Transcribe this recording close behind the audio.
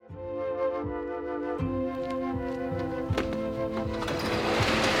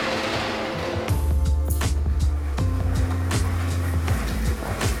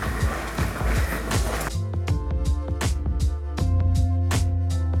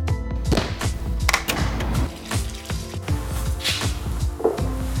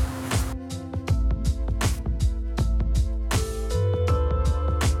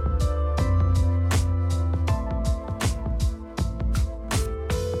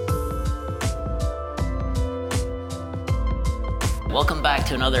Welcome back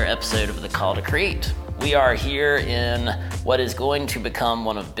to another episode of The Call to Create. We are here in what is going to become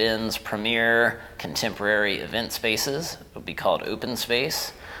one of Ben's premier contemporary event spaces. It will be called Open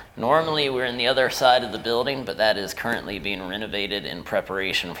Space. Normally we're in the other side of the building, but that is currently being renovated in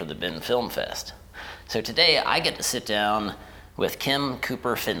preparation for the Ben Film Fest. So today I get to sit down with Kim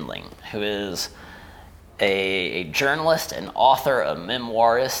Cooper Findling, who is a journalist, an author, a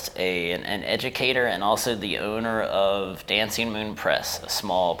memoirist, an educator, and also the owner of Dancing Moon Press, a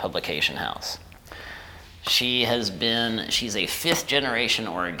small publication house. She's a fifth generation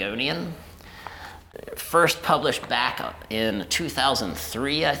Oregonian. First published back in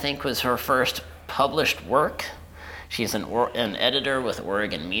 2003, I think, was her first published work. She's an editor with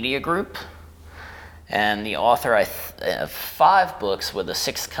Oregon Media Group, and the author of 5 books, with the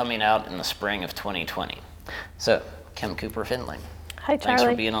 6th coming out in the spring of 2020. So, Kim Cooper Findling. Hi, Charlie. Thanks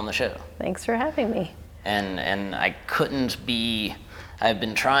for being on the show. Thanks for having me. And I couldn't be, we've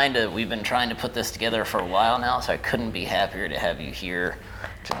been trying to put this together for a while now, so I couldn't be happier to have you here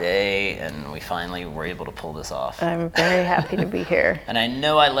today, and we finally were able to pull this off. I'm very happy to be here. And I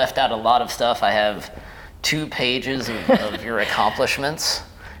know I left out a lot of stuff. I have 2 pages of your accomplishments,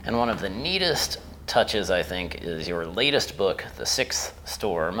 and one of the neatest touches, I think, is your latest book, The Sixth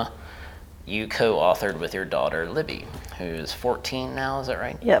Storm. You co-authored with your daughter, Libby, who's 14 now, is that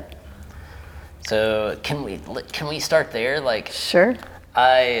right? Yep. So can we start there? Sure.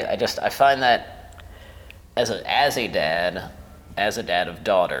 I find that as a dad of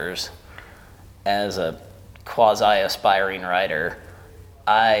daughters, as a quasi-aspiring writer,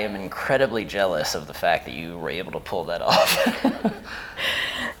 I am incredibly jealous of the fact that you were able to pull that off.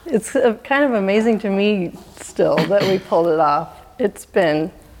 It's kind of amazing to me still that we pulled it off. It's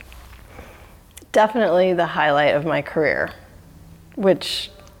been definitely the highlight of my career, which,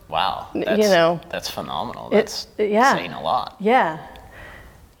 wow, that's phenomenal. That's saying a lot. Yeah.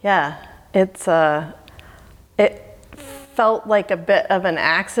 It's it felt like a bit of an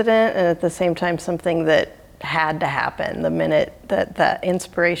accident, and at the same time something that had to happen. The minute that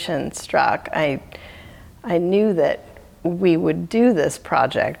inspiration struck, I knew that we would do this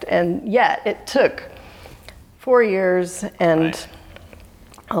project, and yet it took 4 years and right.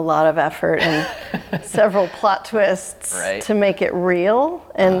 a lot of effort and several plot twists right. to make it real.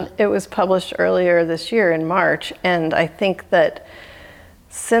 And it was published earlier this year in March. And I think that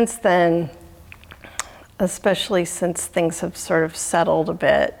since then, especially since things have sort of settled a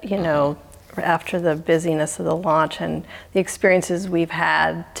bit, after the busyness of the launch and the experiences we've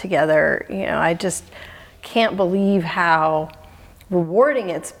had together, I just can't believe how rewarding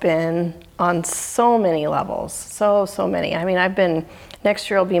it's been on so many levels. So many. I mean, next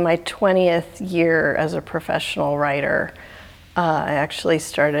year will be my 20th year as a professional writer. I actually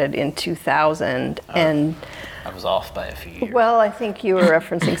started in 2000, and I was off by a few years. Well, I think you were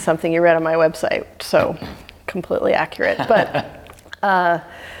referencing something you read on my website, so completely accurate. But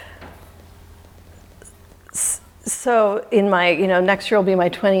so in my, next year will be my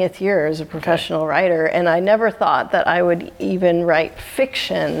 20th year as a professional writer, and I never thought that I would even write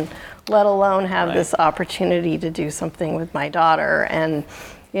fiction, let alone have right. this opportunity to do something with my daughter. And,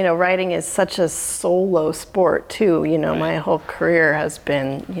 writing is such a solo sport too. Right. My whole career has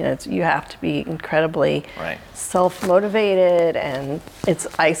been, you have to be incredibly right. self-motivated, and it's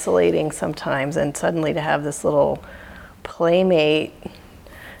isolating sometimes, and suddenly to have this little playmate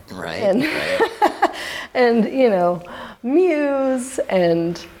right. and, right. and muse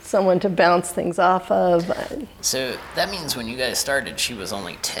and someone to bounce things off of. So that means when you guys started, she was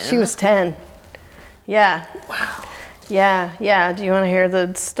only 10? She was 10. Yeah. Wow. Yeah. Do you want to hear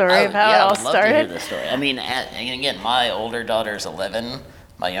the story of how it all started? Yeah, I would love to hear the story. I mean, and again, my older daughter is 11.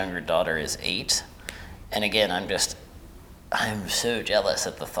 My younger daughter is 8. And again, I'm so jealous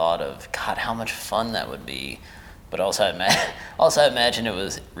at the thought of, God, how much fun that would be. But also I imagine it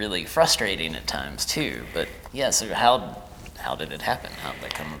was really frustrating at times too. But yeah, so how did it happen? How did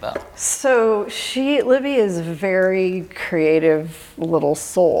that come about? So Libby is a very creative little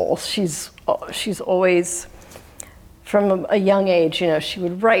soul. She's always, from a young age, she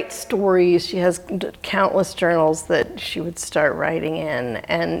would write stories. She has countless journals that she would start writing in.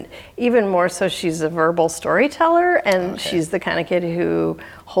 And even more so, she's a verbal storyteller, and she's the kind of kid who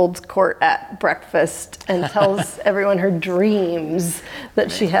holds court at breakfast and tells everyone her dreams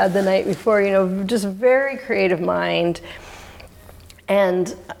that she had the night before, just very creative mind.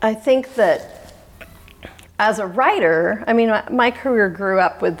 And I think that as a writer, I mean, my career grew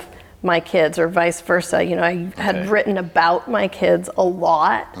up with my kids, or vice versa. I had written about my kids a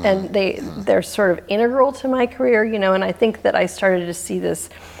lot, and they're sort of integral to my career, and I think that I started to see this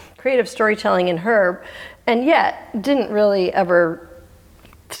creative storytelling in her, and yet didn't really ever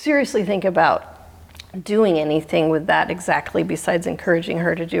seriously think about doing anything with that exactly besides encouraging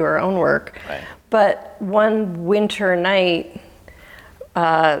her to do her own work. Right. But one winter night,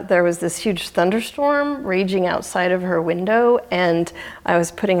 there was this huge thunderstorm raging outside of her window, and I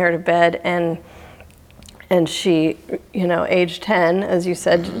was putting her to bed, and she, age 10, as you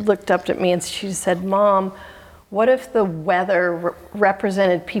said, looked up at me and she said, "Mom, what if the weather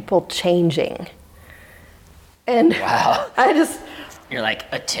represented people changing?" And wow. You're like,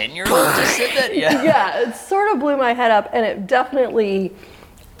 a 10-year-old just said that? Yeah. Yeah, it sort of blew my head up, and it definitely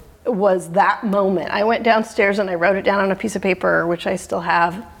was that moment. I went downstairs and I wrote it down on a piece of paper, which I still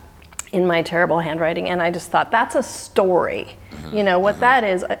have in my terrible handwriting, and I just thought, that's a story. What that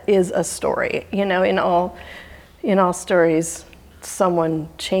is a story. In all stories, someone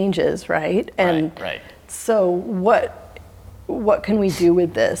changes, right? And right. so what can we do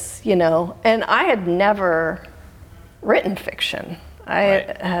with this, And I had never written fiction.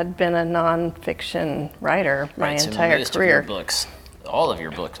 I had been a nonfiction writer my entire most career. Of your books, all of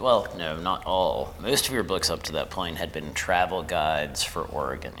your books, well, no, not all. Most of your books up to that point had been travel guides for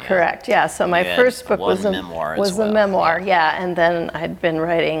Oregon. Yeah? Correct, yeah. So my first book was a memoir, yeah. And then I'd been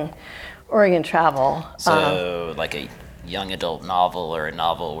writing Oregon travel. So like a young adult novel or a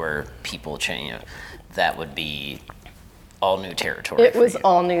novel where people change, that would be all new territory. It was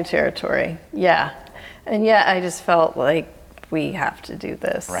all new territory, yeah. And yet I just felt like we have to do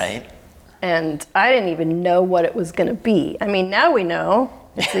this. Right. And I didn't even know what it was going to be. I mean, now we know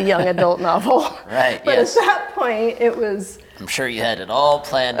it's a young adult novel. Right, but yes. at that point, it was... I'm sure you had it all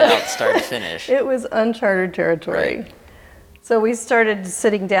planned out, start to finish. It was uncharted territory. Right. So we started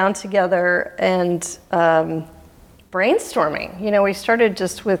sitting down together and brainstorming. We started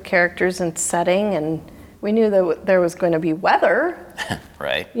just with characters and setting, and we knew that there was going to be weather.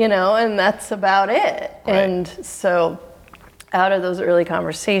 Right. And that's about it. Right. And so out of those early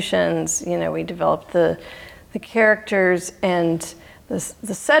conversations, we developed the characters, and the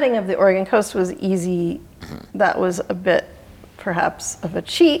setting of the Oregon coast was easy. That was a bit, perhaps, of a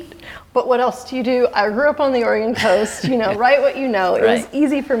cheat. But what else do you do? I grew up on the Oregon coast, write what you know. It was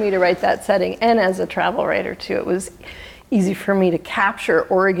easy for me to write that setting. And as a travel writer, too, it was easy for me to capture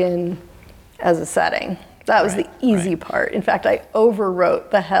Oregon as a setting. That was the easy part. In fact, I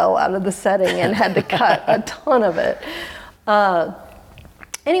overwrote the hell out of the setting and had to cut a ton of it.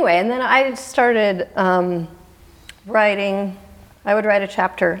 Anyway, and then I started writing. I would write a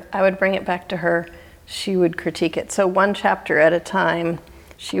chapter. I would bring it back to her. She would critique it. So one chapter at a time,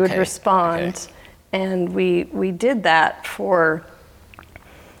 she would respond. Okay. And we did that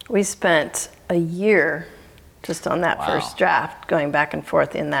we spent a year just on that first draft, going back and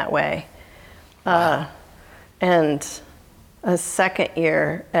forth in that way. Wow. And a second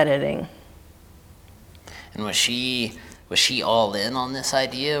year editing. And was she all in on this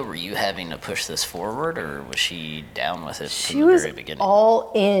idea? Were you having to push this forward, or was she down with it from the very beginning? She was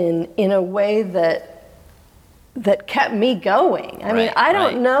all in a way that kept me going. I mean, I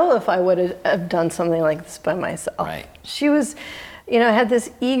don't know if I would have done something like this by myself. Right. She was, had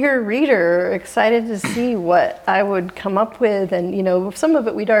this eager reader, excited to see what I would come up with. And, some of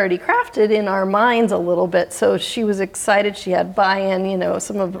it we'd already crafted in our minds a little bit. So she was excited. She had buy-in,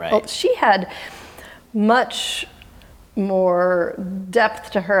 she had much more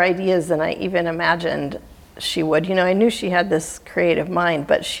depth to her ideas than I even imagined she would. I knew she had this creative mind,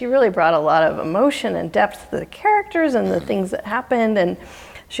 but she really brought a lot of emotion and depth to the characters and the things that happened. And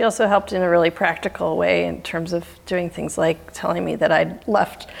she also helped in a really practical way in terms of doing things like telling me that I'd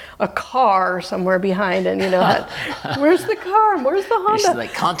left a car somewhere behind, and where's the car? Where's the Honda? She's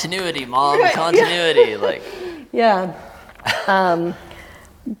like, continuity, Mom, continuity. Yeah.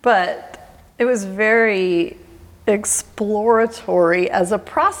 But it was very exploratory as a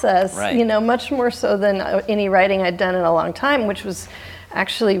process, much more so than any writing I'd done in a long time, which was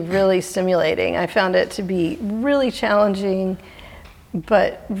actually really stimulating. I found it to be really challenging,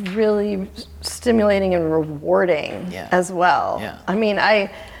 but really stimulating and rewarding as well. Yeah. I mean,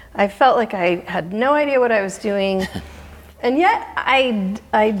 I felt like I had no idea what I was doing, and yet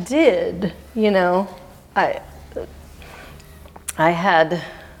I did, I had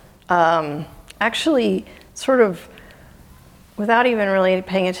actually sort of, without even really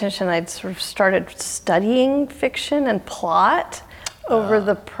paying attention, I'd sort of started studying fiction and plot over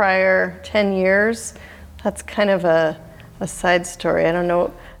the prior 10 years. That's kind of a side story. I don't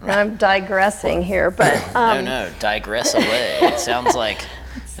know. I'm digressing here, but no, digress away. It sounds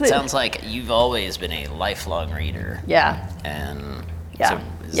like you've always been a lifelong reader. Yeah. And yeah. so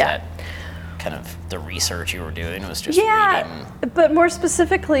is that kind of the research you were doing was just reading? But more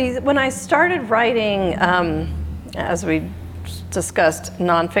specifically, when I started writing, as we discussed,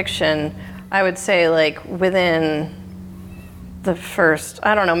 nonfiction, I would say like within the first,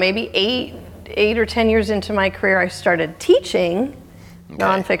 I don't know, maybe eight or 10 years into my career, I started teaching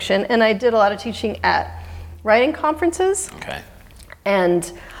nonfiction, and I did a lot of teaching at writing conferences. Okay.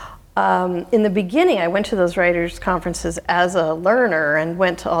 And in the beginning, I went to those writers' conferences as a learner and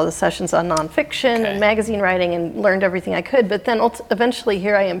went to all the sessions on nonfiction and magazine writing and learned everything I could. But then eventually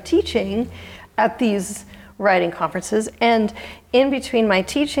here I am teaching at these writing conferences. And in between my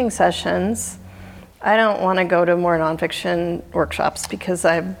teaching sessions, I don't want to go to more nonfiction workshops because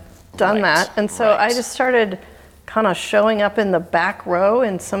I've done that. And so I just started kind of showing up in the back row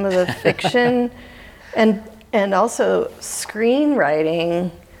in some of the fiction and also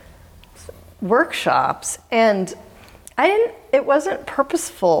screenwriting workshops. And it wasn't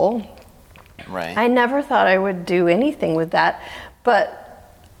purposeful. Right. I never thought I would do anything with that, but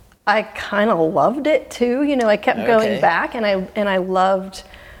I kind of loved it too. You know, I kept going back, and I loved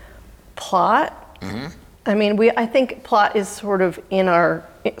plot. Mm-hmm. I mean, I think plot is sort of in our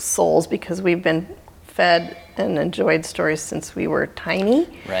souls because we've been fed and enjoyed stories since we were tiny.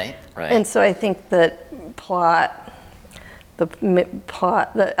 Right. And so I think that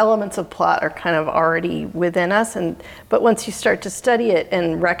the elements of plot are kind of already within us. But once you start to study it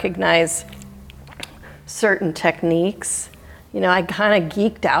and recognize certain techniques, you know, I kind of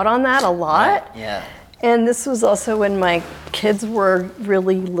geeked out on that a lot. Right. Yeah. And this was also when my kids were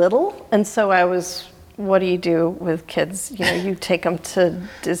really little, and so I was, what do you do with kids? You know, you take them to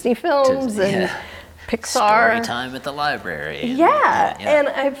Disney films and Pixar. Story time at the library. And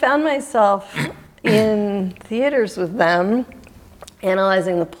I found myself in theaters with them,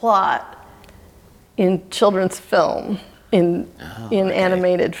 analyzing the plot in children's film, in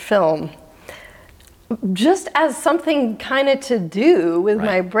animated film, just as something kind of to do with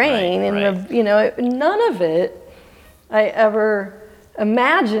my brain. You know, none of it I ever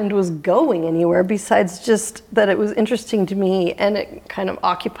imagined was going anywhere besides just that it was interesting to me and it kind of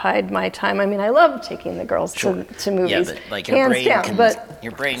occupied my time. I mean, I love taking the girls to movies. Yeah, but like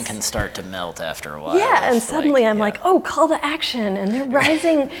your brain can start to melt after a while. Yeah, and suddenly I'm like, oh, call to action, and they're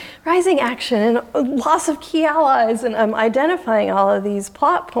rising action, and loss of key allies, and I'm identifying all of these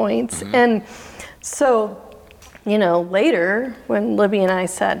plot points. Mm-hmm. And so, you know, later when Libby and I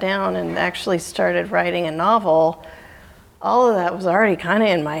sat down and actually started writing a novel, all of that was already kind of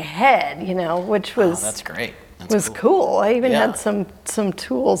in my head, you know, which was that's great. Was cool. I even had some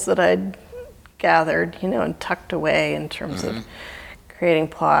tools that I'd gathered, you know, and tucked away in terms of creating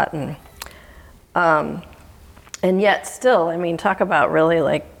plot, and yet still, I mean, talk about really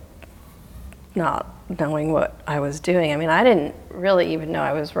like not knowing what I was doing. I mean, I didn't really even know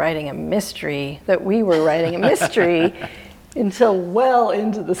I was writing a mystery, that we were writing a mystery until well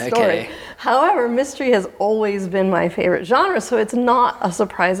into the story. Okay. However, mystery has always been my favorite genre, so it's not a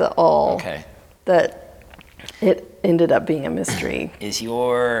surprise at all that it ended up being a mystery.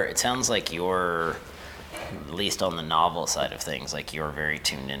 It sounds like you're, at least on the novel side of things, like you're very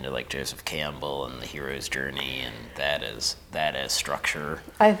tuned into like Joseph Campbell and the hero's journey, and that as structure.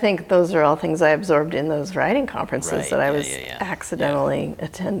 I think those are all things I absorbed in those writing conferences that I was accidentally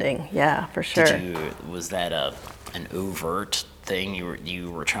attending. Yeah, for sure. Was that an overt thing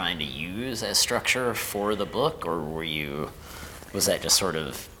you were trying to use as structure for the book, or was that just sort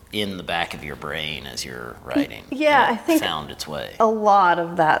of in the back of your brain as you're writing? Yeah, I think found its way. A lot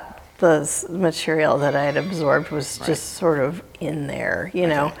of the material that I had absorbed was just sort of in there, you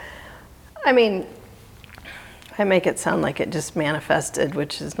know. I mean, I make it sound like it just manifested,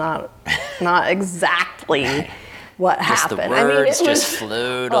 which is not exactly what happened. The words just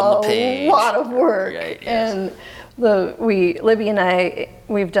flowed on the page. A lot of work. Right, yes. And Libby and I,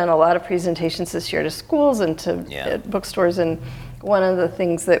 we've done a lot of presentations this year to schools and to bookstores, and one of the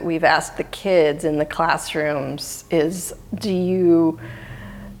things that we've asked the kids in the classrooms is, do you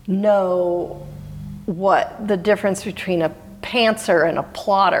know what the difference between a pantser and a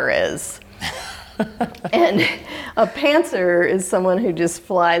plotter is? And a pantser is someone who just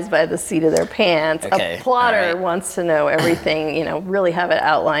flies by the seat of their pants. A plotter wants to know everything, you know, really have it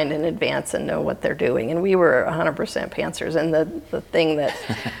outlined in advance and know what they're doing. And we were 100% pantsers. And the thing that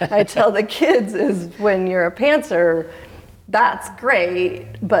I tell the kids is, when you're a pantser, that's great,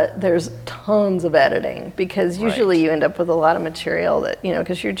 but there's tons of editing, because usually you end up with a lot of material that, you know,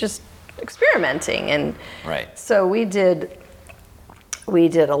 because you're just experimenting. And so we did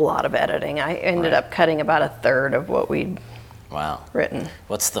a lot of editing. I ended up cutting about a third of what we'd Wow. written.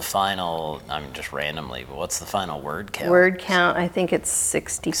 What's the final, I mean, just randomly, but what's the final word count? Word count, I think it's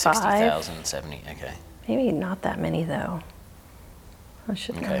 65. 60,000, 70, okay. Maybe not that many, though. I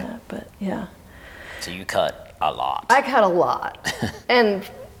should know Okay. that, but yeah. So you cut a lot. I cut a lot, and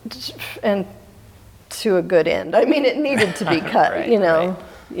to a good end. I mean, it needed to be cut, Right, you know. right.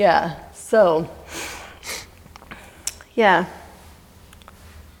 Yeah. So, yeah.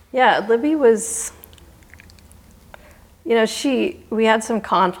 Yeah, Libby was, you know, we had some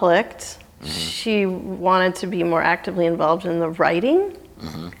conflict. She wanted to be more actively involved in the writing,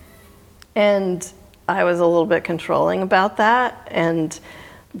 and I was a little bit controlling about that.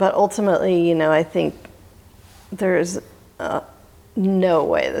 But ultimately, you know, I think there's no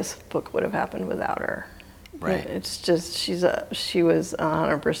way this book would have happened without her. Right. It's just she was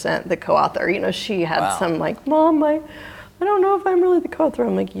 100% the co-author. You know, she had Wow. some like, Mom, I don't know if I'm really the co-author.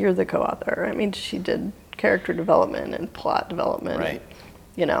 I'm like, you're the co-author. I mean, she did character development and plot development. Right. And,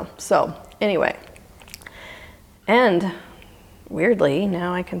 you know, so anyway. And weirdly,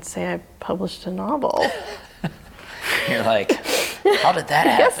 now I can say I published a novel. You're like, how did that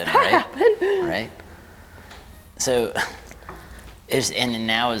happen, right? Right. So,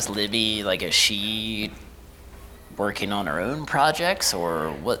 now is Libby, like, is she working on her own projects,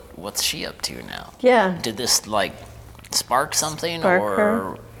 or what's she up to now? Yeah. Did this, like, spark something, Spark or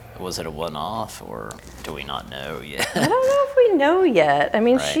her. was it a one-off, or do we not know yet? I don't know if we know yet. I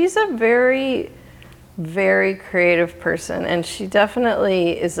mean, Right. she's a very, very creative person, and she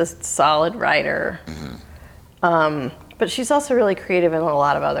definitely is a solid writer. But she's also really creative in a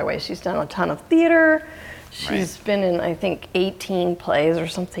lot of other ways. She's done a ton of theater. She's been in, I think, 18 plays or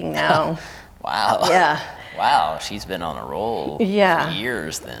something now. Wow. Yeah. Wow, she's been on a roll Yeah. for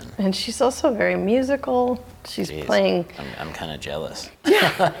years then. And she's also very musical. She's Jeez. playing. I'm kind of jealous.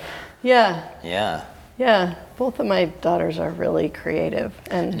 Yeah. Yeah. Yeah. Both of my daughters are really creative.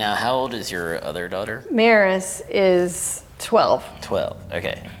 And Now, how old is your other daughter? Maris is 12. 12.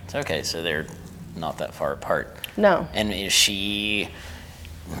 Okay. It's okay. So they're not that far apart. No. And is she,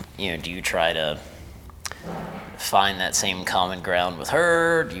 you know, do you try to find that same common ground with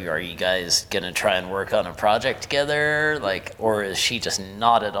her? Are you guys gonna try and work on a project together? Like, or is she just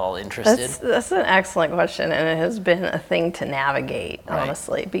not at all interested? That's an excellent question, and it has been a thing to navigate, Right.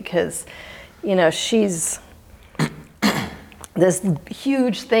 honestly, because, you know, this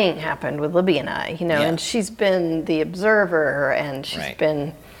huge thing happened with Libby and I, you know, Yeah. and she's been the observer, and she's Right.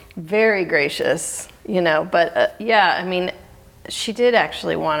 been very gracious, you know, but yeah, I mean, she did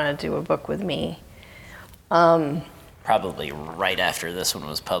actually want to do a book with me. Probably right after this one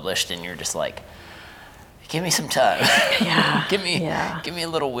was published, and you're just like, give me some time. Yeah. give me Yeah. a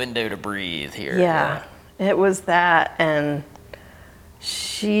little window to breathe here. Yeah, it was that, and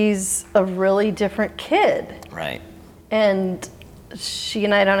she's a really different kid. Right. And she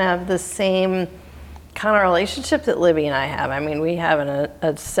and I don't have the same kind of relationship that Libby and I have. I mean, we have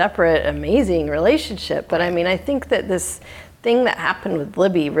a separate, amazing relationship. But I mean, I think that this thing that happened with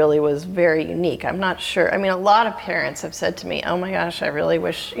Libby really was very unique. I'm not sure. I mean, a lot of parents have said to me, oh my gosh, I really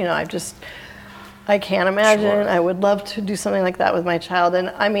wish, you know, I can't imagine. Sure. I would love to do something like that with my child. And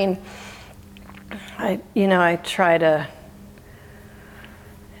I mean, I try to,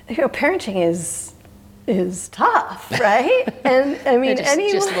 you know, parenting is tough, right? And I mean, just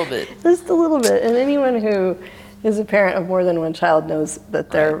a little bit. Just a little bit. And anyone who is a parent of more than one child knows that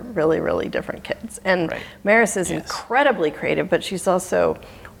they're really, really different kids. And Right. Maris is Yes. incredibly creative, but she's also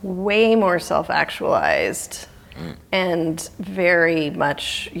way more self-actualized and very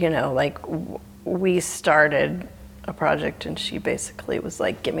much, you know, like we started a project and she basically was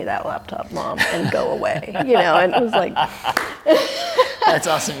like, give me that laptop, Mom, and go away, you know, and it was like... That's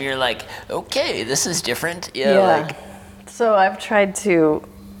awesome. You're like, okay, this is different. Yeah. So I've tried to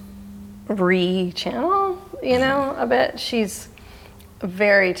re-channel, you know, a bit. She's a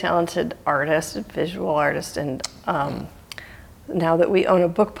very talented artist, a visual artist, and now that we own a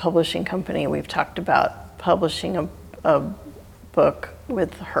book publishing company, we've talked about publishing a book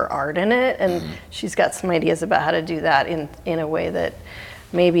with her art in it, and she's got some ideas about how to do that in a way that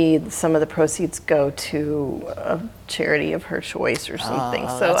maybe some of the proceeds go to a charity of her choice or something.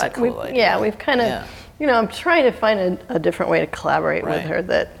 Oh, so that's a cool idea. we've kind of, Yeah. you know, I'm trying to find a different way to collaborate with Right. her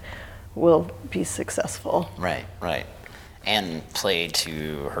that will be successful. Right. And play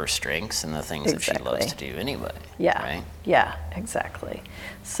to her strengths and the things that she loves to Exactly. do anyway. Yeah. Right? Yeah, exactly.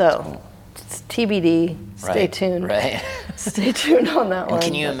 So it's TBD. Stay tuned. Right. Stay tuned on that one. And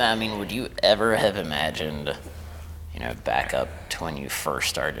can you imagine, I mean, would you ever have imagined, you know, back up to when you first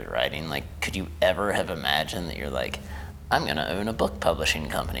started writing, like, could you ever have imagined that you're like, I'm going to own a book publishing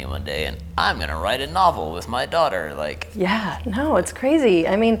company one day, and I'm going to write a novel with my daughter. Like, yeah, no, it's crazy.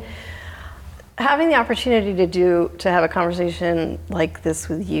 I mean, having the opportunity to have a conversation like this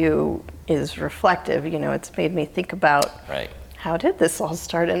with you is reflective. You know, it's made me think about right. how did this all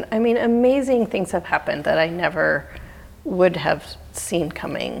start? And I mean, amazing things have happened that I never would have seen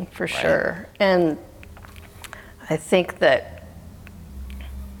coming, for sure. And I think that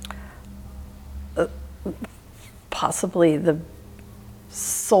possibly the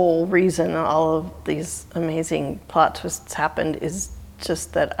sole reason all of these amazing plot twists happened is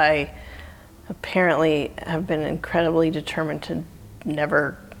just that I apparently have been incredibly determined to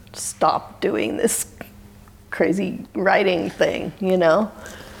never stop doing this crazy writing thing, you know?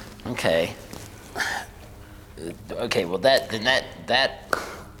 Okay. Okay, well that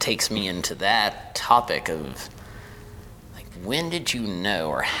takes me into that topic of, like, when did you know,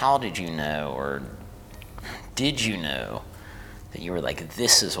 or how did you know, or did you know that you were like,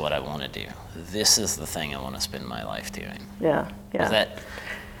 this is what I want to do. This is the thing I want to spend my life doing. Yeah.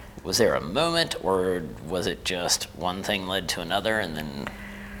 Was there a moment, or was it just one thing led to another, and then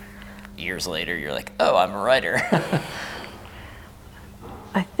years later you're like, oh, I'm a writer?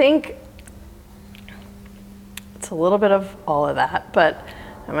 I think it's a little bit of all of that, but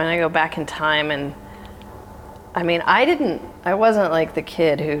I'm gonna go back in time, and I mean, I wasn't like the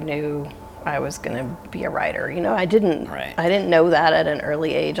kid who knew I was gonna be a writer. You know, I didn't know that at an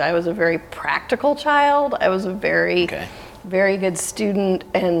early age. I was a very practical child. I was a very good student,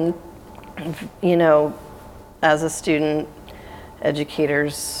 and you know, as a student,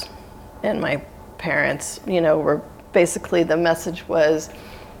 educators and my parents, you know, were basically, the message was,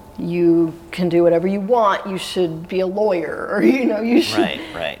 you can do whatever you want. You should be a lawyer, or, you know, you should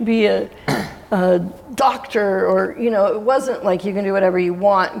be a doctor, or, you know, it wasn't like you can do whatever you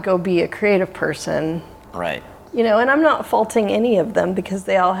want, go be a creative person. Right. You know, and I'm not faulting any of them, because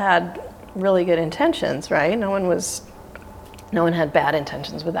they all had really good intentions, right? No one had bad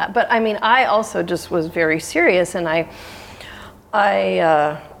intentions with that. But I mean, I also just was very serious, and I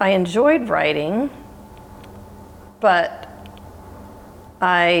enjoyed writing, but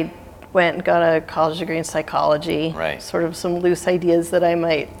I went and got a college degree in psychology. Right. Sort of some loose ideas that I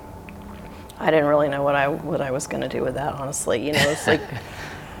didn't really know what I was going to do with that, honestly. You know, it's like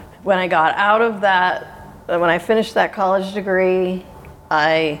when I got out of that, when I finished that college degree,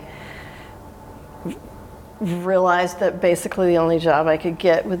 I realized that basically the only job I could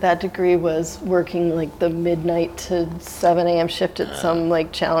get with that degree was working like the midnight to 7 a.m. shift at some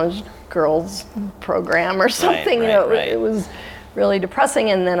like challenged girls program or something. It was really depressing.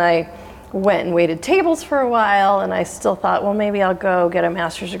 And then I went and waited tables for a while, and I still thought, well, maybe I'll go get a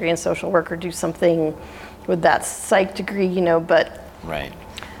master's degree in social work or do something with that psych degree, you know, but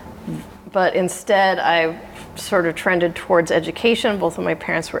instead I sort of trended towards education. Both of my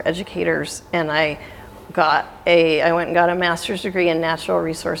parents were educators, and I went and got a master's degree in natural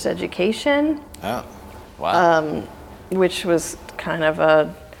resource education. Oh, wow. Which was kind of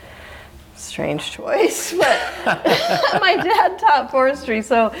a strange choice, but my dad taught forestry,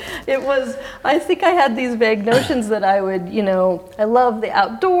 so I think I had these vague notions that I would, you know, I love the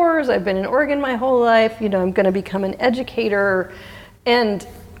outdoors, I've been in Oregon my whole life, you know, I'm going to become an educator, and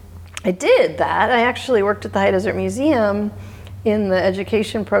I did that. I actually worked at the High Desert Museum in the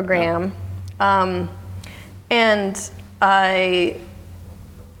education program. And I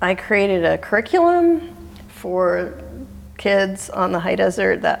created a curriculum for kids on the High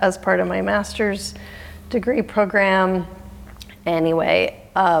Desert that as part of my master's degree program. Anyway,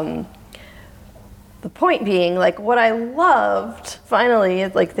 the point being, like, what I loved, finally,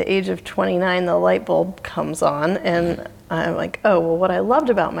 at like the age of 29, the light bulb comes on, and I'm like, oh, well, what I loved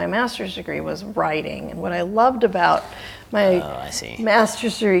about my master's degree was writing, and what I loved about my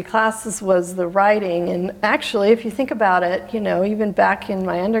master's degree classes was the writing. And actually, if you think about it, you know, even back in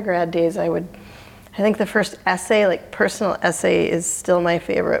my undergrad days, I think the first essay, like personal essay, is still my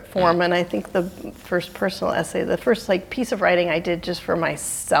favorite form. And I think the first personal essay, the first like piece of writing I did just for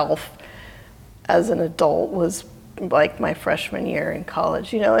myself as an adult was like my freshman year in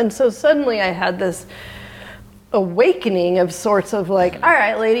college, you know. And so suddenly I had this awakening of sorts of like, all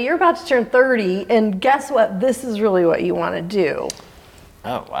right, lady, you're about to turn 30, and guess what? This is really what you want to do.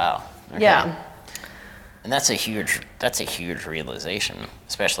 Oh, wow. Okay. Yeah. And that's a huge realization,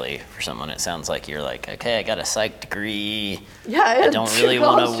 especially for someone. It sounds like you're like, okay, I got a psych degree. Yeah, I don't really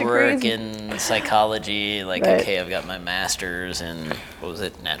want to work in psychology. Like, okay, I've got my master's in, what was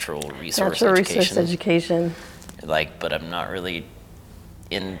it, natural resource education. Like, but I'm not really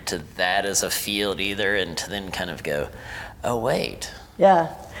into that as a field either, and to then kind of go, oh, wait.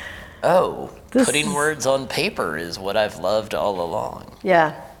 Yeah. Putting words on paper is what I've loved all along.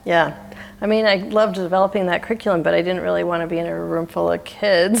 Yeah. I mean, I loved developing that curriculum, but I didn't really want to be in a room full of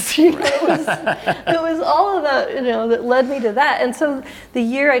kids. It was all of that, that led me to that. And so the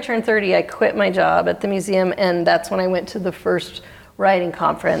year I turned 30, I quit my job at the museum, and that's when I went to the first writing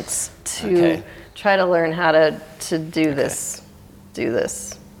conference to try to learn how to do this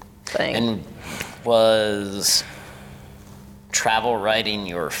thing. And was travel writing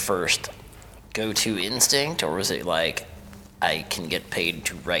your first go-to instinct, or was it like, I can get paid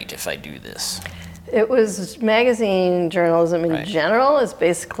to write if I do this? It was magazine journalism in general is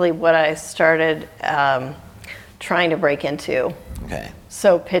basically what I started trying to break into. Okay.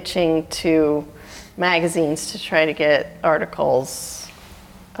 So pitching to magazines to try to get articles,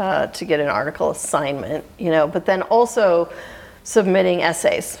 to get an article assignment, but then also submitting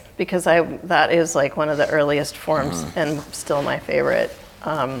essays, because that is like one of the earliest forms and still my favorite.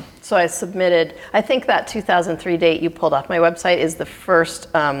 So I submitted, I think that 2003 date you pulled off my website is the first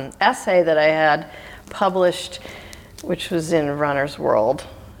essay that I had published, which was in Runner's World,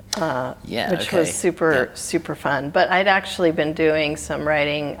 which was super fun. But I'd actually been doing some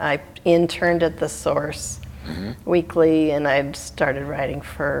writing. I interned at The Source weekly, and I'd started writing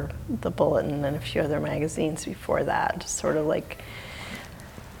for The Bulletin and a few other magazines before that, just sort of like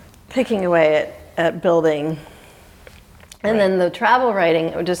picking away at building. And then the travel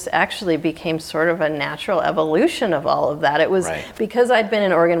writing just actually became sort of a natural evolution of all of that. It was because I'd been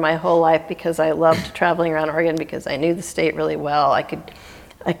in Oregon my whole life, because I loved traveling around Oregon, because I knew the state really well. I could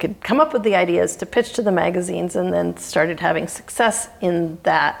come up with the ideas to pitch to the magazines, and then started having success in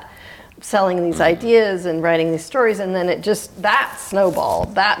that, selling these ideas and writing these stories. And then that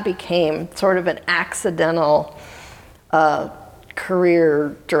snowballed. That became sort of an accidental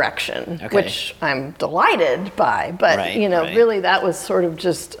career direction, which I'm delighted by, but really that was sort of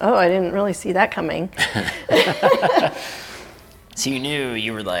just, I didn't really see that coming. So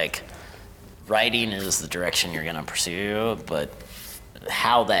you were like, writing is the direction you're going to pursue, but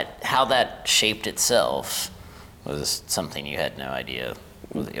how that shaped itself was something you had no idea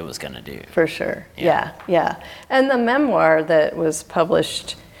it was going to do. For sure. Yeah. And the memoir that was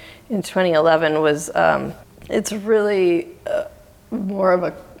published in 2011 was, it's really more of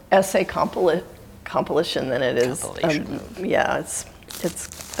a essay compilation than it is.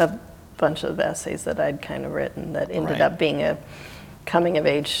 It's a bunch of essays that I'd kind of written that ended up being a coming of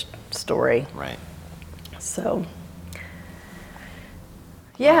age story. Right. So,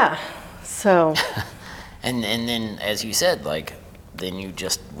 yeah. So. and then, as you said, like, then you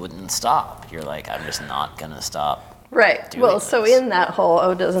just wouldn't stop. You're like, I'm just not gonna stop. Right. Well, so in that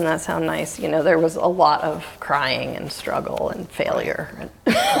whole, doesn't that sound nice? There was a lot of crying and struggle and failure.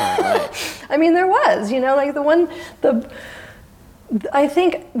 I mean, there was, like I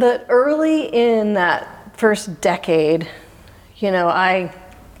think that early in that first decade,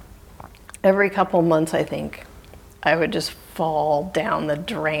 every couple months, I think, I would just fall down the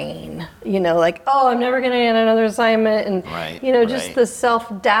drain, like, I'm never going to get another assignment. And, just the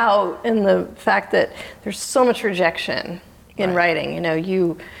self-doubt and the fact that there's so much rejection in writing.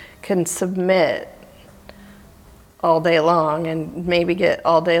 You can submit all day long and maybe get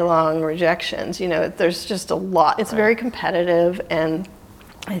all day long rejections. There's just a lot. It's very competitive. And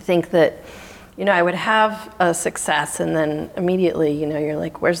I think that, I would have a success, and then immediately, you're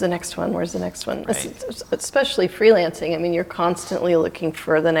like, where's the next one? Where's the next one? Especially freelancing. I mean, you're constantly looking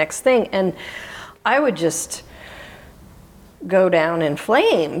for the next thing. And I would just go down in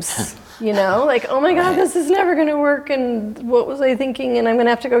flames, like, oh my God, this is never going to work. And what was I thinking? And I'm going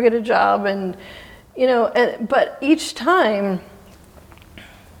to have to go get a job. And, but each time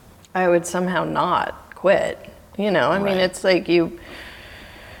I would somehow not quit, I mean, it's like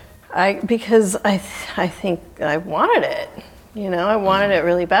because I think I wanted it, I wanted it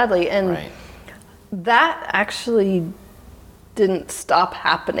really badly. And that actually didn't stop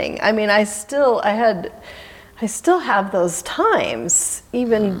happening. I mean, I still have those times,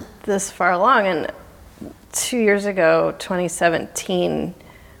 even this far along. And 2 years ago, 2017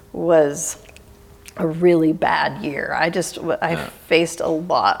 was a really bad year. I faced a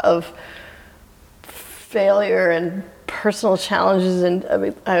lot of failure and personal challenges, and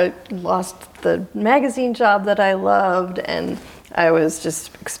I lost the magazine job that I loved, and I was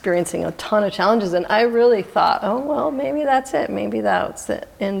just experiencing a ton of challenges, and I really thought, maybe that's it. Maybe that's the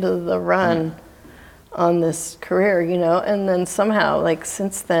end of the run on this career, and then somehow, like,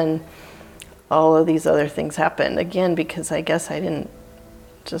 since then, all of these other things happened again, because I guess I didn't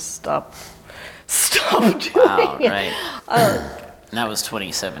just stop doing it. And that was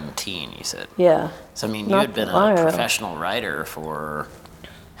 2017, you said? Yeah. So, I mean, you had been a professional writer for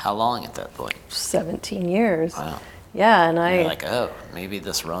How long at that point? 17 years. Wow. Yeah, and You're like, oh, maybe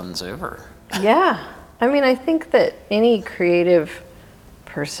this runs over. Yeah. I mean, I think that any creative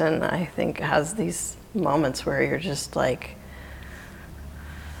person, I think, has these moments where you're just like,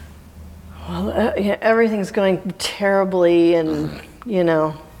 well, everything's going terribly, and, you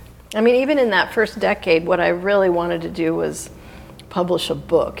know. I mean, even in that first decade, what I really wanted to do was publish a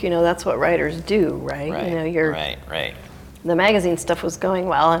book. You know, that's what writers do, right? Right, You know, right. the magazine stuff was going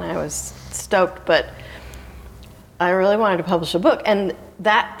well, and I was stoked, but I really wanted to publish a book, and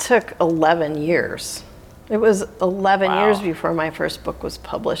that took 11 years. It was 11 Wow. years before my first book was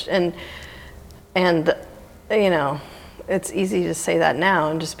published, and you know, it's easy to say that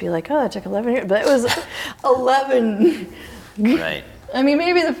now and just be like, oh, it took 11 years, but it was 11. Right. I mean,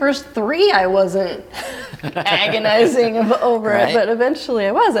 maybe the first 3 I wasn't agonizing over Right. it, but eventually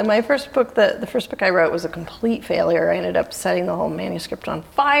I was. And my first book, the first book I wrote, was a complete failure. I ended up setting the whole manuscript on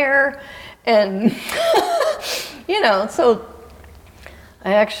fire, and you know, so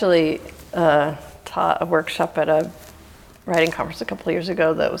I actually taught a workshop at a writing conference a couple of years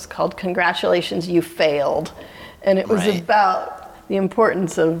ago that was called "Congratulations, You Failed," and it was Right. about the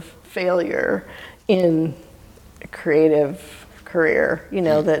importance of failure in a creative career, you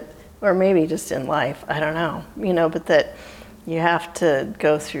know, that, or maybe just in life, I don't know, you know, but that you have to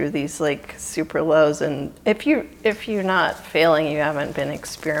go through these like super lows, and if you're not failing, you haven't been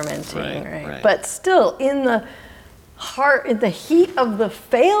experimenting, right? But still, in the heat of the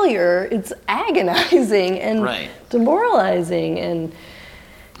failure, it's agonizing and demoralizing and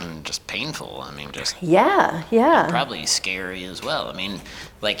just painful. I mean, just yeah. probably scary as well. I mean,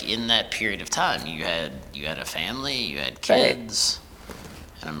 like in that period of time, you had a family, you had kids,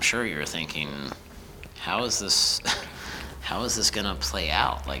 and I'm sure you're thinking, how is this gonna play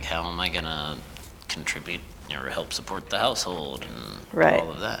out? Like, how am I gonna contribute or help support the household and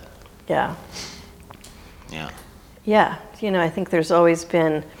all of that? Yeah. Yeah. You know, I think there's always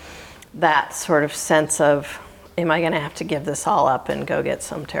been that sort of sense of, am I going to have to give this all up and go get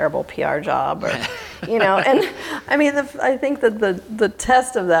some terrible PR job, or, you know? And I mean, I think that the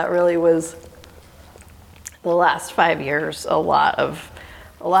test of that really was the last 5 years. A lot of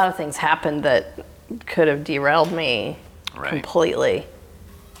things happened that could have derailed me completely,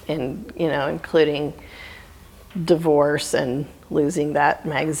 and you know, including divorce and losing that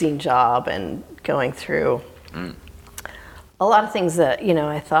magazine job and going through a lot of things that, you know,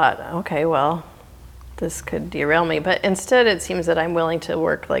 I thought, okay, well, this could derail me. But instead, it seems that I'm willing to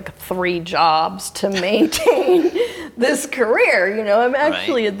work like 3 jobs to maintain this career. You know, I'm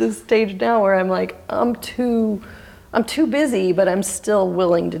actually at this stage now where I'm like, I'm too busy, but I'm still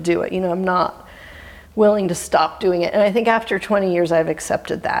willing to do it. You know, I'm not willing to stop doing it. And I think after 20 years, I've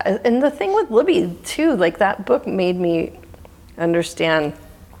accepted that. And the thing with Libby too, like that book made me understand,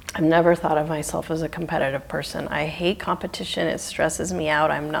 I've never thought of myself as a competitive person. I hate competition. It stresses me out.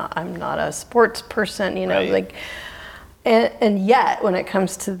 I'm not a sports person, you know, like, and yet when it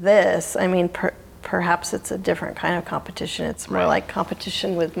comes to this, I mean, perhaps it's a different kind of competition. It's more like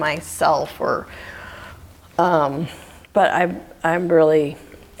competition with myself, or, but I'm really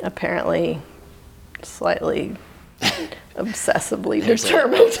apparently slightly obsessively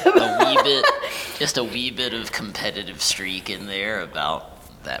determined. Just a wee bit of competitive streak in there about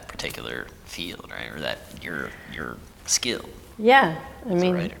that particular field, right? Or that your skill. Yeah, I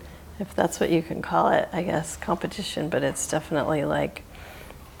mean, if that's what you can call it, I guess, competition, but it's definitely like,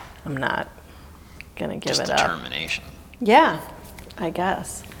 I'm not gonna give it up. Just determination. Yeah, I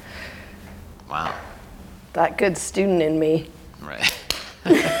guess. Wow. That good student in me. Right.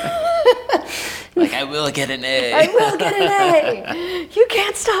 Like, I will get an A. I will get an A. You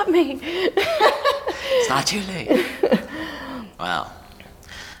can't stop me. It's not too late. Wow.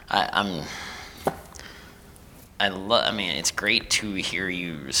 I mean, it's great to hear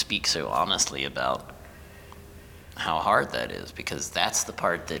you speak so honestly about how hard that is, because that's the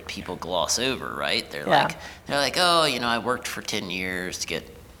part that people gloss over, right? They're like, oh, you know, I worked for 10 years to get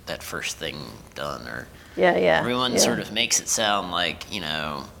that first thing done, or everyone sort of makes it sound like, you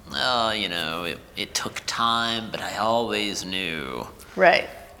know, oh, you know, it took time, but I always knew. Right.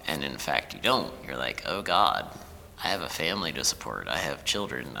 And in fact, you don't. You're like, oh God, I have a family to support. I have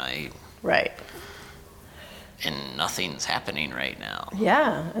children. Right. And nothing's happening right now.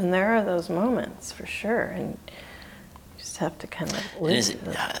 Yeah, and there are those moments for sure, and you just have to kind of live with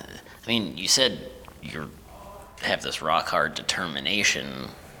it. I mean, you said you have this rock hard determination,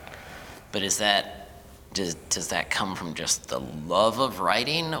 but does that come from just the love of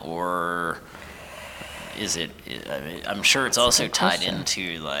writing, or is it? I mean, I'm sure it's also tied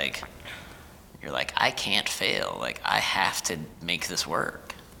into like, you're like, I can't fail. Like, I have to make this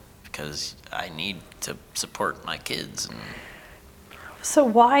work. because I need to support my kids. And So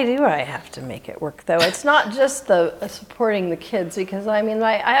why do I have to make it work, though? It's not just the supporting the kids, because I mean,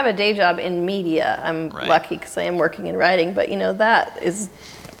 I have a day job in media. I'm lucky because I am working in writing, but that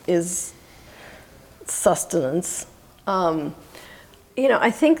is sustenance.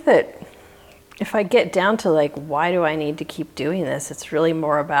 I think that if I get down to like, why do I need to keep doing this? It's really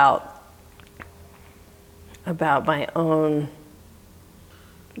more about my own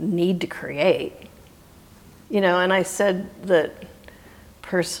need to create. And I said that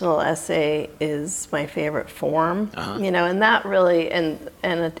personal essay is my favorite form, and that really,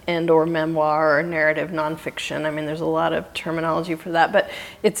 and or memoir or narrative nonfiction. I mean, there's a lot of terminology for that, but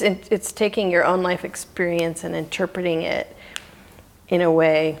it's taking your own life experience and interpreting it in a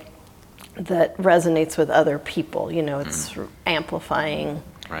way that resonates with other people. It's amplifying.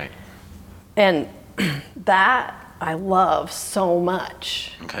 Right. And that I love so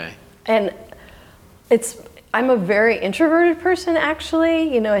much. Okay. And I'm a very introverted person,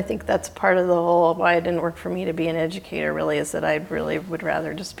 actually. I think that's part of the whole why it didn't work for me to be an educator, really, is that I really would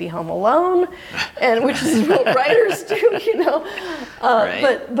rather just be home alone, and which is what writers do,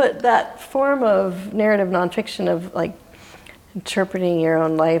 Right. But that form of narrative nonfiction, of like interpreting your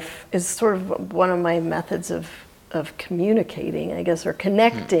own life, is sort of one of my methods of communicating, I guess, or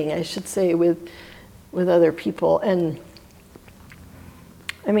connecting, I should say, with other people. And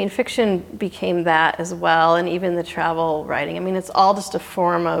I mean, fiction became that as well, and even the travel writing. I mean, it's all just a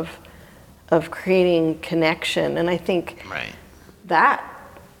form of creating connection, and I think that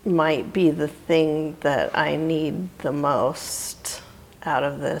might be the thing that I need the most out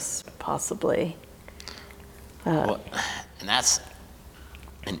of this, possibly. Well, and that's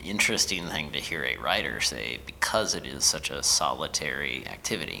an interesting thing to hear a writer say, because it is such a solitary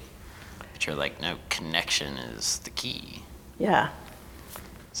activity. But you're like, no, connection is the key. Yeah.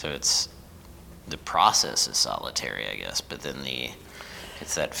 So the process is solitary, I guess, but then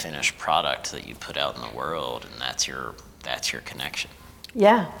it's that finished product that you put out in the world, and that's your connection.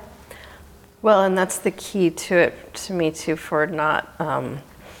 Yeah. Well, and that's the key to it, to me too, for not.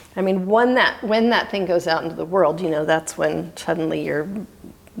 I mean, when that thing goes out into the world, that's when suddenly you're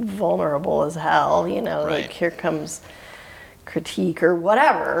vulnerable as hell. Like here comes critique or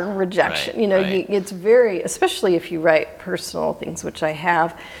whatever, rejection. It's very, especially if you write personal things, which I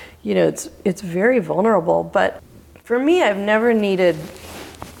have, it's very vulnerable. But for me, I've never needed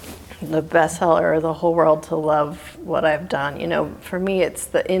the bestseller or the whole world to love what I've done. For me, it's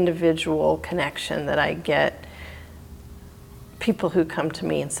the individual connection that I get. People who come to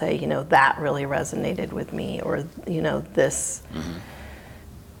me and say, that really resonated with me, or this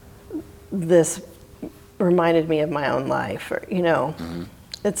reminded me of my own life, or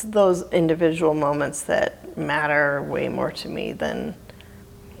it's those individual moments that matter way more to me than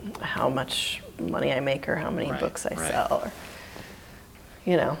how much money I make or how many books I sell,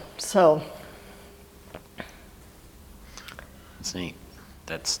 or so it's neat.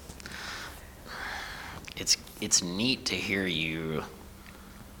 It's neat to hear you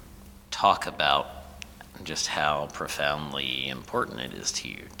talk about just how profoundly important it is to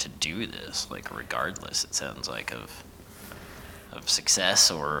you to do this, like regardless, it sounds like, of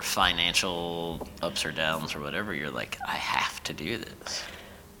success or financial ups or downs or whatever. You're like, I have to do this.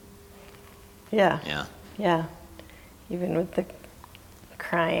 Yeah. Even with the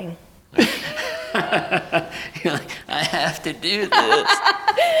crying. You're like, I have to do this.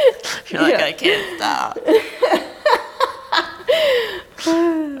 You're like, I can't stop.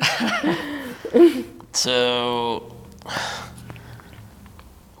 So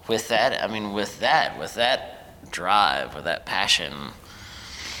with that, with that drive, with that passion,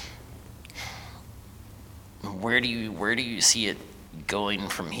 where do you see it going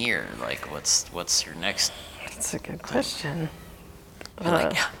from here? Like, what's your next? That's a good question. You're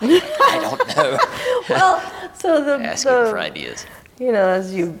like, I don't know. Well, so asking for ideas.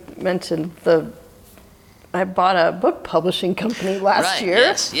 As you mentioned, I bought a book publishing company last year.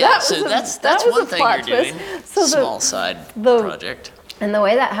 Yes, yeah. That's one thing you're doing. So small side project. And the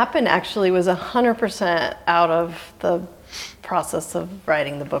way that happened actually was 100% out of the process of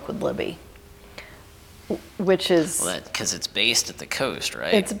writing the book with Libby, which is because it's based at the coast,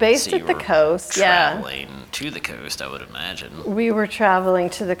 right? It's based at the coast. Traveling to the coast, I would imagine. We were traveling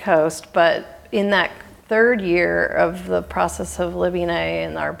to the coast, but in that third year of the process of Libby and I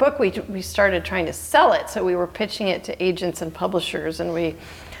and our book, we started trying to sell it. So we were pitching it to agents and publishers, and we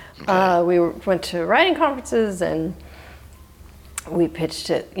went to writing conferences, and we pitched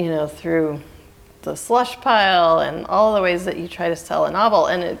it, through the slush pile and all the ways that you try to sell a novel,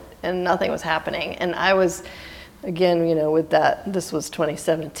 and nothing was happening. And I was again, you know, with that, this was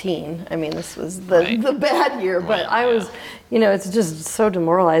 2017. I mean, this was the bad year, but I was, you know, it's just so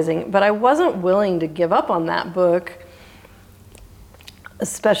demoralizing. But I wasn't willing to give up on that book,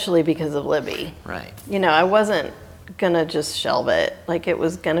 especially because of Libby. Right. You know, I wasn't gonna just shelve it. Like, it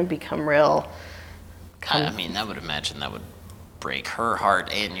was gonna become real. I mean, I would imagine that would break her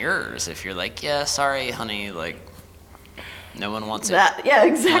heart and yours if you're like, yeah, sorry, honey, like, no one wants it. Yeah,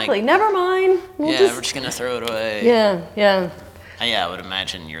 exactly. Like, never mind. We're just gonna throw it away. Yeah. Yeah, I would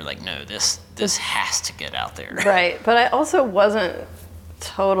imagine you're like, no, this has to get out there. Right, but I also wasn't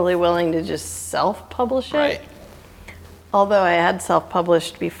totally willing to just self-publish it. Right. Although I had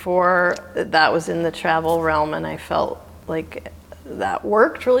self-published before, that was in the travel realm, and I felt like that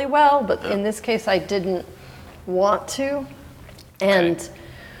worked really well, but in this case I didn't want to. And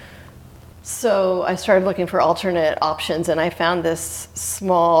so I started looking for alternate options, and I found this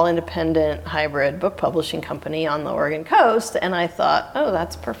small independent hybrid book publishing company on the Oregon coast, and I thought, oh,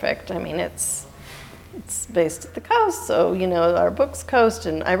 that's perfect. I mean, it's based at the coast, so, you know, our book's coast.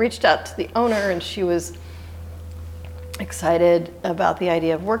 And I reached out to the owner, and she was excited about the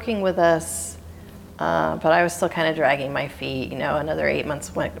idea of working with us, but I was still kind of dragging my feet. You know, another 8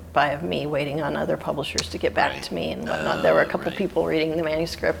 months went by of me waiting on other publishers to get back to me and whatnot. There were a couple people reading the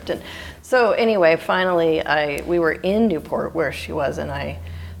manuscript, and so anyway, finally, we were in Newport where she was, and I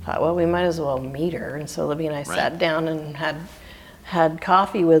thought, well, we might as well meet her. And so Libby and I sat down and had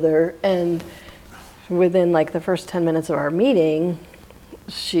coffee with her, and within like the first 10 minutes of our meeting,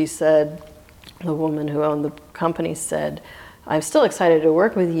 she said, the woman who owned the company said, I'm still excited to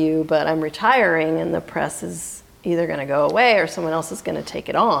work with you, but I'm retiring and the press is either going to go away or someone else is going to take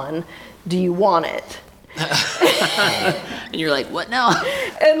it on. Do you want it? And you're like, what now?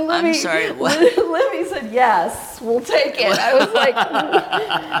 And Libby, I'm sorry, what? Libby said, yes, we'll take it. I was like,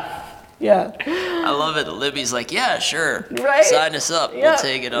 yeah. I love it. Libby's like, yeah, sure. Right? Sign us up. Yeah. We'll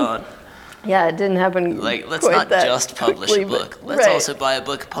take it on. Yeah, it didn't happen. Like, let's quite not that just publish quickly, a book. but- Let's right. also buy a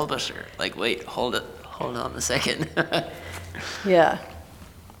book publisher. Like, wait, hold on a second. Yeah.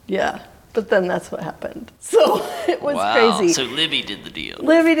 But then that's what happened. So it was crazy. So Libby did the deal.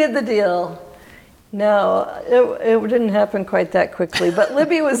 Libby did the deal. No, it didn't happen quite that quickly. But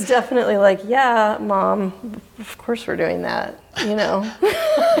Libby was definitely like, yeah, Mom, of course we're doing that, you know.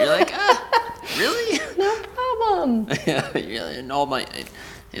 You're like, really? No problem. Yeah,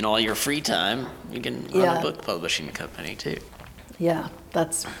 in all your free time, you can run a book publishing company too. Yeah,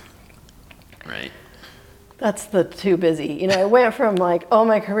 that's Right. That's the too busy. You know, I went from like, oh,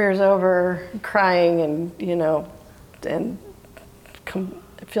 my career's over, crying and, you know, and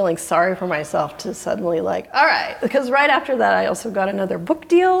feeling sorry for myself to suddenly like, all right. Because right after that, I also got another book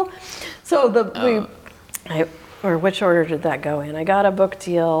deal. So which order did that go in? I got a book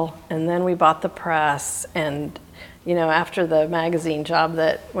deal, and then we bought the press. And, you know, after the magazine job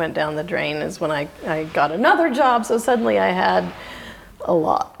that went down the drain is when I got another job. So suddenly I had a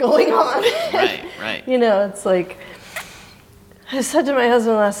lot going on. Right. You know, it's like, I said to my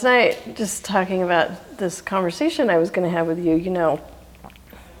husband last night, just talking about this conversation I was going to have with you, you know,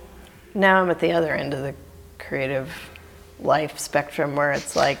 now I'm at the other end of the creative life spectrum where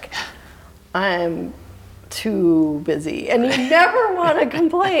it's like, I'm too busy. And you never want to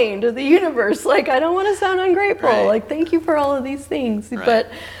complain to the universe. Like, I don't want to sound ungrateful. Right. Like, thank you for all of these things. Right.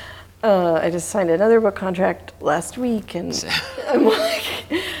 But I just signed another book contract last week, and I'm like,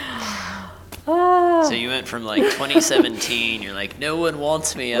 So you went from like 2017, you're like, no one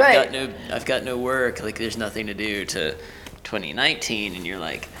wants me, I've got no work, like there's nothing to do, to 2019, and you're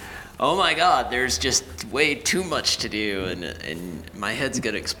like, oh my God, there's just way too much to do, and my head's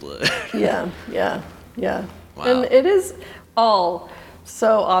gonna explode. Yeah. Wow. And it is all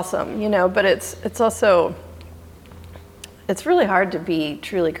so awesome, you know, but it's also, it's really hard to be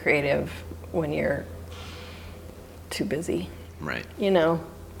truly creative when you're too busy. Right. You know,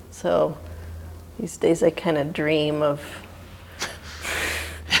 so these days I kind of dream of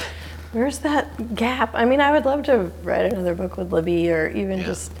where's that gap? I mean, I would love to write another book with Libby, or even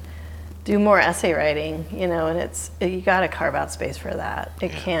just do more essay writing, you know, and you got to carve out space for that.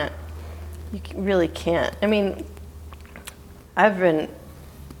 You really can't. I mean, I've been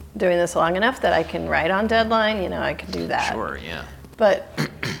doing this long enough that I can write on deadline, you know, I can do that. Sure, yeah. But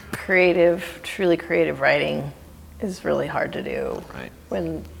truly creative writing is really hard to do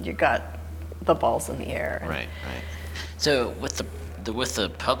when you got the balls in the air. Right. So with the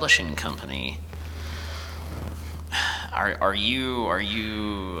publishing company, are you?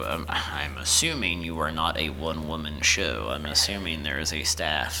 I'm assuming you are not a one-woman show. I'm assuming there is a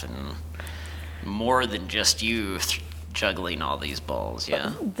staff and more than just you juggling all these balls.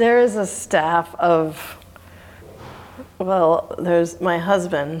 Yeah. There is a staff of Well, there's my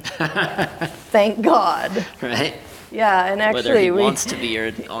husband. Thank God. Right? Yeah, and actually whether he wants to be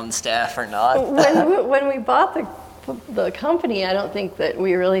on staff or not. when we bought the company, I don't think that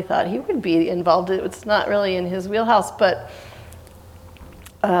we really thought he would be involved. It's not really in his wheelhouse, but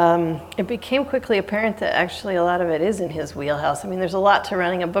it became quickly apparent that actually a lot of it is in his wheelhouse. I mean, there's a lot to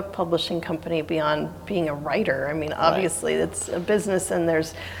running a book publishing company beyond being a writer. I mean, obviously it's a business, and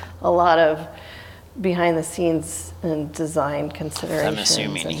there's a lot of behind the scenes and design considerations. I'm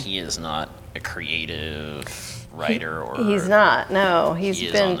assuming he is not a creative writer, or he's not. No, he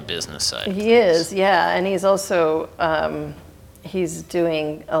is on the business side. He is, yeah, and he's also he's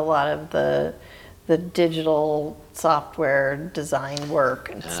doing a lot of the digital software design work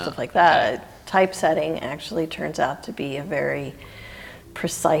and stuff like that. Okay. Typesetting actually turns out to be a very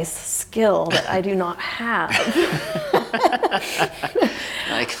precise skill that I do not have.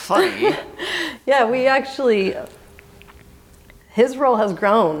 Like, funny. Yeah, we actually, his role has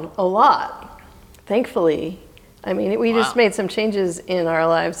grown a lot, thankfully. I mean, we just made some changes in our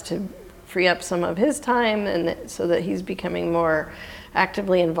lives to free up some of his time, and so that he's becoming more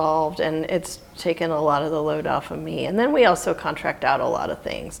actively involved, and it's taken a lot of the load off of me. And then we also contract out a lot of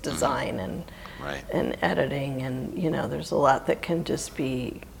things, design and editing, and there's a lot that can just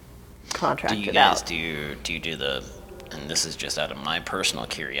be contracted out. Do you guys do you do the, and this is just out of my personal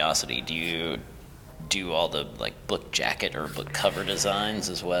curiosity, do you do all the book jacket or book cover designs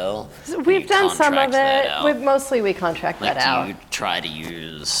as well? We've done some of it. Mostly we contract that out. Do you try to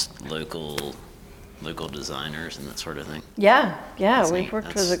use local designers and that sort of thing? Yeah, we've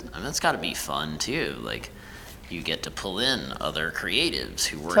worked with I mean, that's got to be fun too. Like, you get to pull in other creatives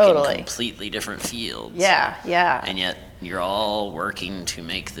who work in completely different fields. Yeah. And yet you're all working to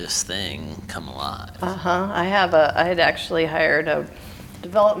make this thing come alive. I had actually hired a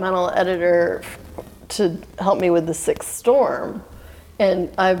developmental editor to help me with The Sixth Storm, and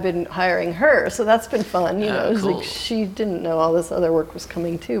I've been hiring her, so that's been fun. It was like she didn't know all this other work was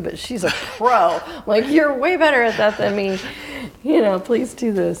coming too, but she's a pro. Like, you're way better at that than me. Please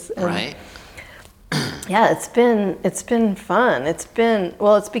do this. And right. Yeah, it's been fun. It's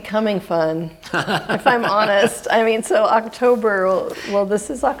becoming fun, if I'm honest. I mean, so October. Well,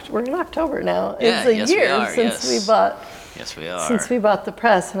 we're in October now. Yeah, it's a year since we bought. Yes, we are. Since we bought the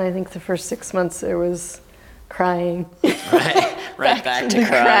press, and I think the first 6 months there was crying. Right back to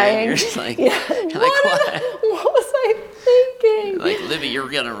crying. You're just like, yeah. What was I thinking? Like, Libby, you're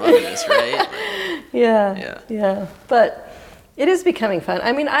gonna run this, right? Yeah. But it is becoming fun.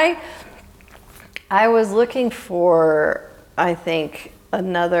 I mean, I was looking for, I think,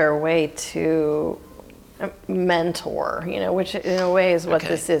 another way to mentor, which in a way is what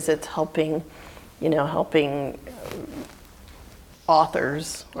this is. It's helping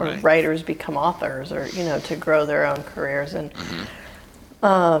authors or writers become authors, or to grow their own careers, and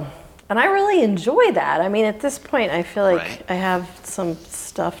I really enjoy that. I mean, at this point, I feel like I have some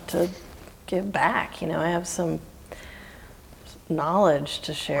stuff to give back. I have some knowledge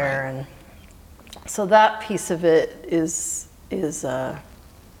to share, and so that piece of it is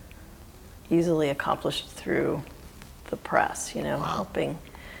easily accomplished through the press.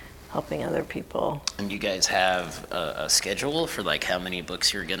 Helping other people. And you guys have a schedule for how many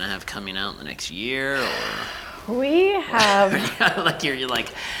books you're gonna have coming out in the next year, or? We have. you're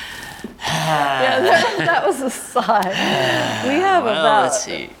like. Yeah, that was a sigh. We have about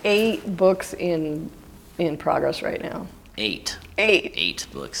 8 books in progress right now. 8. 8. 8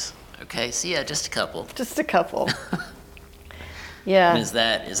 books. Okay, so yeah, just a couple. Just a couple. Yeah. And is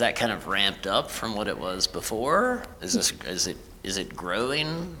that kind of ramped up from what it was before? Is it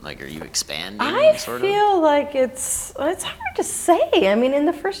growing? Are you expanding? I feel like it's hard to say. I mean, in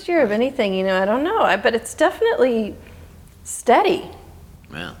the first year of anything, I don't know. But it's definitely steady.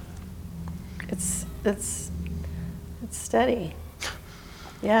 Yeah. It's steady.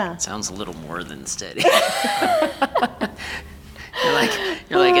 Yeah. It sounds a little more than steady.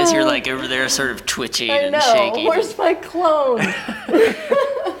 You're over there sort of twitching and shaking. Where's my clone?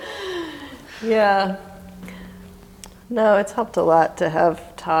 Yeah. No, it's helped a lot to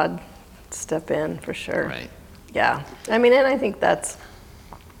have Todd step in, for sure. Right. Yeah. I mean, and I think that's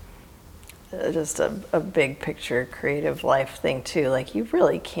just a big picture creative life thing too. You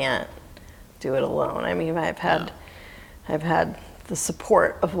really can't do it alone. I mean, I've had the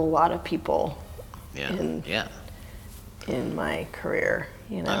support of a lot of people in my career,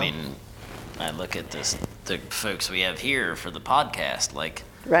 I mean, I look at the folks we have here for the podcast,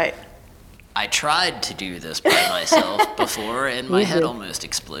 Right. I tried to do this by myself before, and my head almost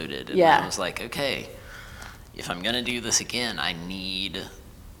exploded. And I was like, okay, if I'm going to do this again, I need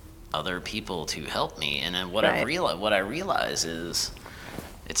other people to help me. And then what Right. I realize is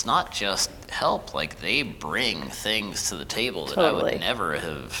it's not just help. Like, they bring things to the table that I Totally. would never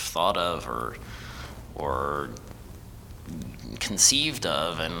have thought of or conceived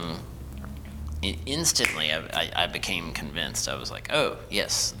of, and instantly I became convinced. I was like, oh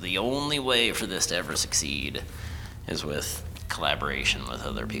yes, the only way for this to ever succeed is with collaboration with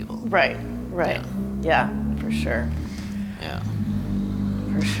other people. Right. Yeah, for sure. Yeah.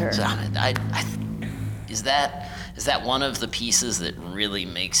 For sure. So is that one of the pieces that really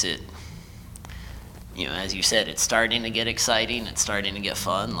makes it, as you said, it's starting to get exciting, it's starting to get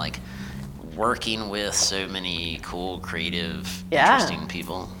fun, like working with so many cool, creative, Yeah. interesting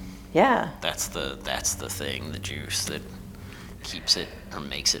people. Yeah, That's the thing, the juice that keeps it or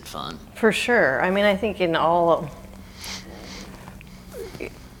makes it fun. for sure. I mean, I think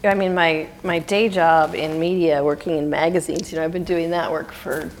my day job in media, working in magazines, I've been doing that work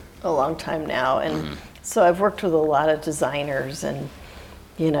for a long time now. And so I've worked with a lot of designers and,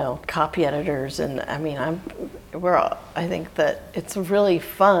 copy editors. And I mean, I think that it's really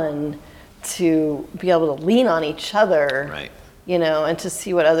fun to be able to lean on each other. Right. And to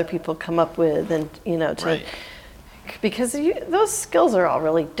see what other people come up with, and Right. because those skills are all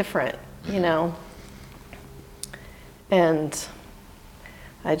really different, And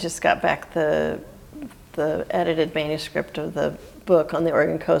I just got back the edited manuscript of the book on the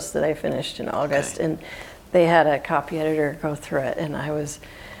Oregon coast that I finished in August, Okay. and they had a copy editor go through it, and I was,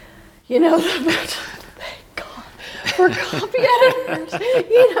 thank God for copy editors.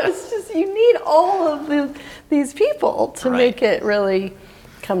 It's just, you need all of these people to Right. make it really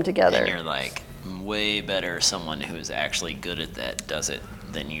come together. And you're like, way better someone who is actually good at that does it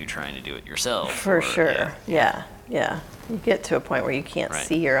than you trying to do it yourself. For sure. Yeah. You get to a point where you can't Right.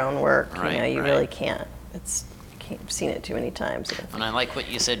 see your own work. Right, You right. really can't. I've seen it too many times. And I like what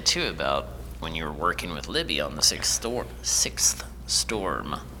you said too about when you were working with Libby on the sixth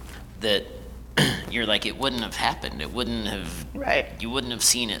storm, that you're like, it wouldn't have happened. It wouldn't have. Right. You wouldn't have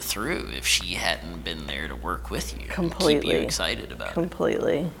seen it through if she hadn't been there to work with you. And Completely. keep you excited about it.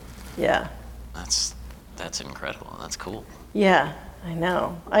 Completely. Yeah. That's incredible. That's cool. Yeah. I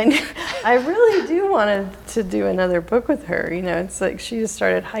know. I really do want to do another book with her. It's like she just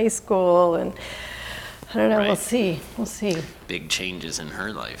started high school, and I don't know. Right. We'll see. Big changes in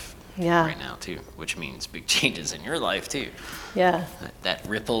her life. Yeah. Right now too, which means big changes in your life too. Yeah. That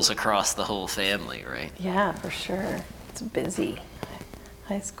ripples across the whole family, right? Yeah, for sure. It's busy.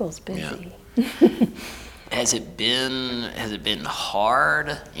 High school's busy. Has it been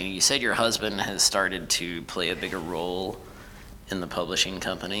hard? You said your husband has started to play a bigger role in the publishing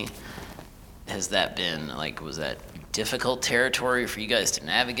company. Has that been was that difficult territory for you guys to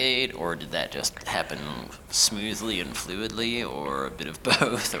navigate, or did that just happen smoothly and fluidly, or a bit of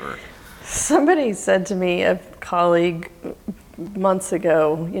both? Or Somebody said to me, a colleague months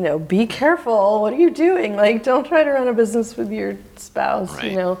ago, be careful. What are you doing? Don't try to run a business with your spouse,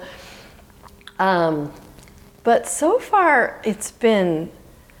 Right. But so far, it's been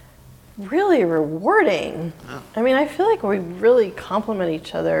really rewarding. Oh. I mean, I feel like we really complement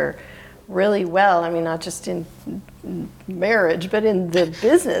each other really well. I mean, not just in marriage, but in the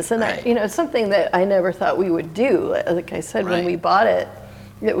business. And Right. it's something that I never thought we would do. Like I said, when Right. we bought it,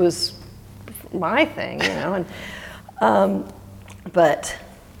 it was my thing, but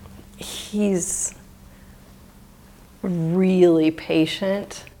he's really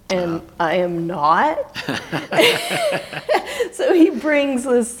patient, and I am not. So he brings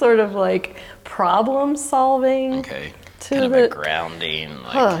this sort of problem solving. okay, To kind of the- a grounding.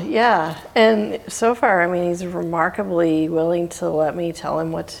 Oh, yeah. And so far, I mean, he's remarkably willing to let me tell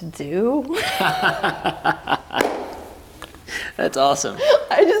him what to do. That's awesome.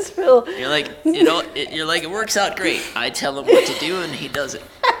 I just feel, You're like, you're like, it works out great. I tell him what to do, and he does it.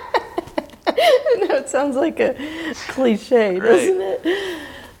 it sounds like a cliche, doesn't it?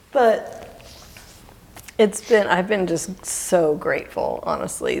 But I've been just so grateful,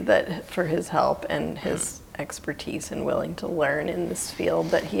 honestly, for his help and his expertise and willing to learn in this field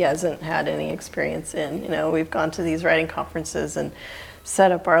that he hasn't had any experience in. We've gone to these writing conferences and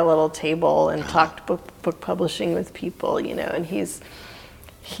set up our little table and talked book publishing with people, and he's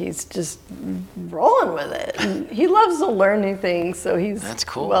just rolling with it. And he loves to learn new things, so he's That's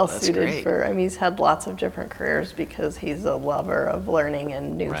cool. well That's suited great. for. I mean, he's had lots of different careers because he's a lover of learning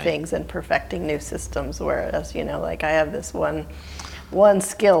and new Right. things and perfecting new systems. Whereas, I have this one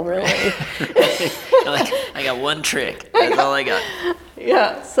skill really. Like, I got one trick. That's all I got.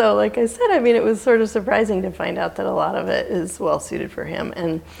 Yeah. So, like I said, I mean, it was sort of surprising to find out that a lot of it is well suited for him.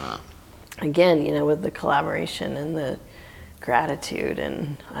 And again, with the collaboration and the gratitude,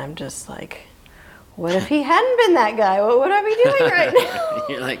 and I'm just like, what if he hadn't been that guy? What would I be doing right now?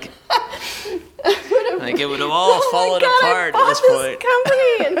 You're like it would have all fallen apart at this point.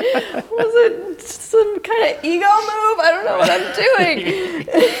 Company, and was it some kind of ego move? I don't know what I'm doing.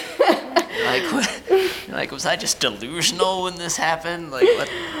 Like, was I just delusional when this happened? Like, what?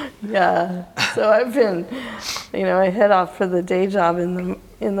 Yeah. So I've been, I head off for the day job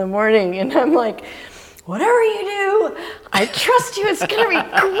in the morning, and I'm like, whatever you do, I trust you. It's gonna be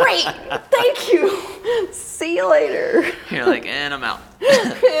great. Thank you. See you later. You're like, and I'm out.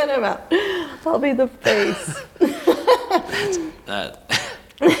 And I'm out. I'll be the face. Love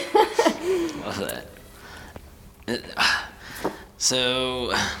that.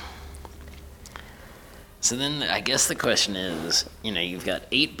 So then I guess the question is, you've got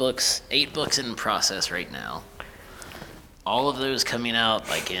 8 books in process right now. All of those coming out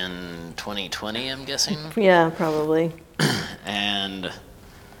like in 2020, I'm guessing. Yeah, probably. And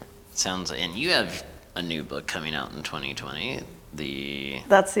you have a new book coming out in 2020.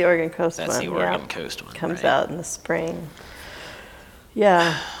 That's the Oregon Coast one. That's the Oregon Coast one. Comes right? out in the spring.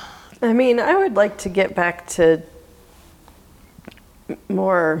 Yeah. I mean, I would like to get back to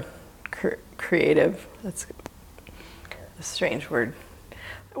more creative. That's a strange word.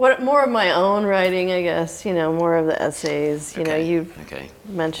 More of my own writing, I guess. More of the essays. You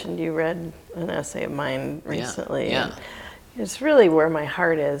mentioned you read an essay of mine recently. Yeah. It's really where my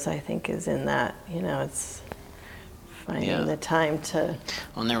heart is. I think is in that. It's finding the time to.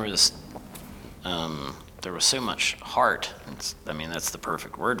 Well, and there was so much heart. That's the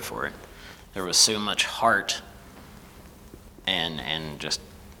perfect word for it. There was so much heart and just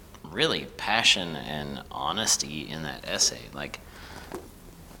really passion and honesty in that essay. Like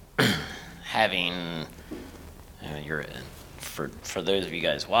having for those of you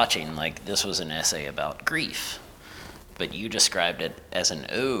guys watching, like this was an essay about grief, but you described it as an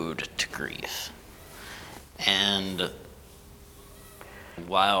ode to grief. And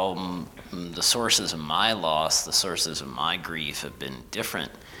while the sources of my loss, the sources of my grief have been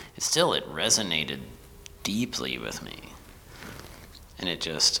different, it resonated deeply with me. And it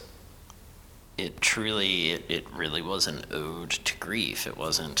really was an ode to grief. It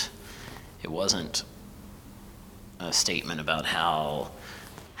wasn't a statement about how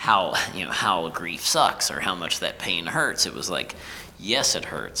grief sucks or how much that pain hurts. It was like, yes, it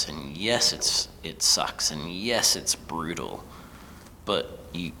hurts, and yes, it sucks, and yes, it's brutal, but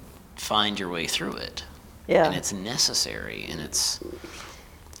you find your way through it. Yeah. And it's necessary, and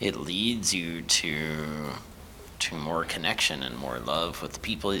it leads you to more connection and more love with the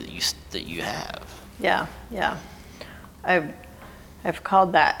people that you have. Yeah. I've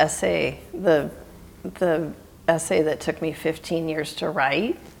called that essay the essay that took me 15 years to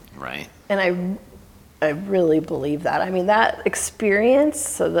write. Right. And I really believe that. I mean, that experience,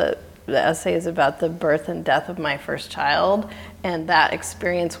 so the essay is about the birth and death of my first child, and that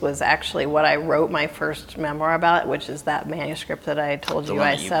experience was actually what I wrote my first memoir about, which is that manuscript that I told you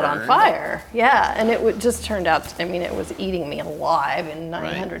I set on fire. Yeah, and it just turned out, it was eating me alive in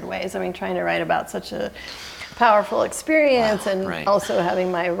 900 ways. Trying to write about such a powerful experience, and also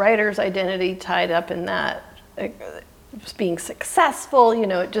having my writer's identity tied up in that, being successful,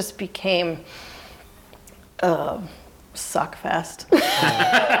 it just became suck fest.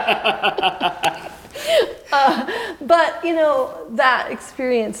 But that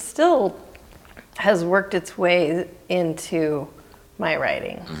experience still has worked its way into my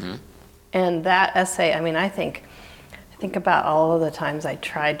writing. Mm-hmm. And that essay, I think about all of the times I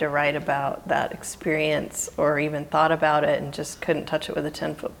tried to write about that experience or even thought about it and just couldn't touch it with a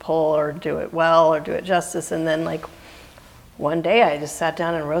 10-foot pole or do it well or do it justice. And then one day I just sat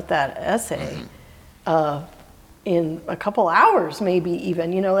down and wrote that essay in a couple hours, maybe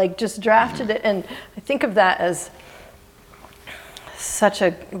even, just drafted it. And I think of that as such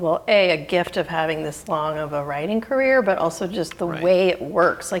a gift of having this long of a writing career, but also just the way it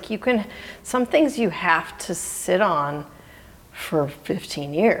works. Some things you have to sit on for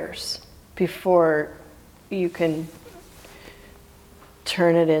 15 years before you can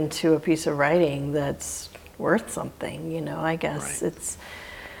turn it into a piece of writing that's worth something, I guess.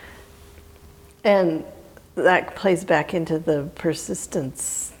 And that plays back into the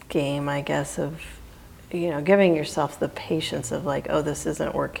persistence game, I guess, of giving yourself the patience of this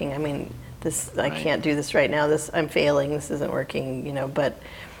isn't working. I can't do this right now. I'm failing. This isn't working. But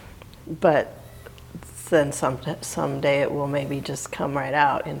then someday it will maybe just come right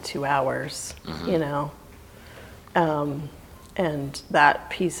out in 2 hours. Mm-hmm. And that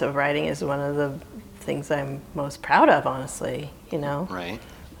piece of writing is one of the things I'm most proud of, honestly. Right.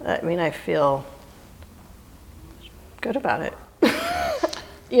 I feel good about it.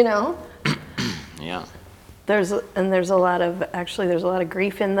 You know? Yeah. There's a lot of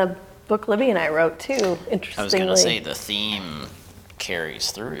grief in the book Libby and I wrote too, interestingly. I was going to say the theme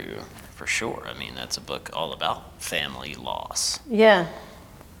carries through for sure. I mean, that's a book all about family loss. Yeah.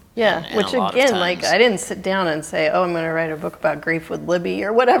 Yeah, and which a lot of again, times, like I didn't sit down and say, "Oh, I'm going to write a book about grief with Libby"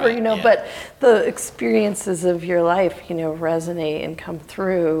 or whatever, right, you know. yeah. But the experiences of your life, you know, resonate and come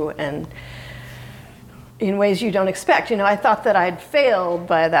through, and in ways you don't expect. You know, I thought that I'd failed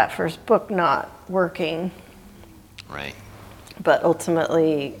by that first book not working, Right. but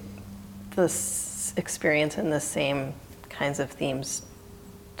ultimately, this experience and the same kinds of themes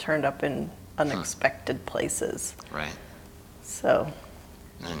turned up in unexpected places. Right. So.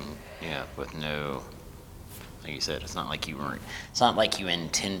 And yeah, with no, like you said, it's not like you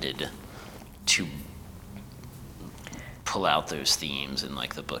intended to pull out those themes in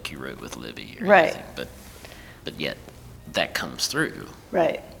like the book you wrote with Libby or right. anything, but yet that comes through.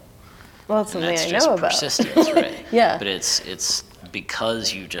 Right. Well, it's And something that's I just know about. persistence, right? Yeah. But it's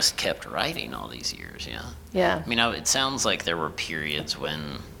because you just kept writing all these years, yeah. Yeah. I mean, it sounds like there were periods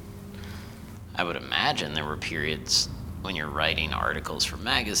when, I would imagine there were periods when you're writing articles for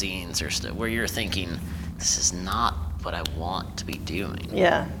magazines or stuff where you're thinking, this is not what I want to be doing.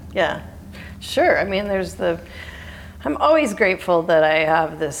 Yeah, yeah. Sure. I mean, I'm always grateful that I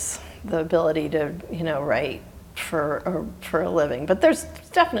have the ability to, you know, write for a living. But there's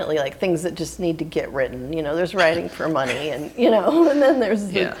definitely like things that just need to get written. You know, there's writing for money and, you know, and then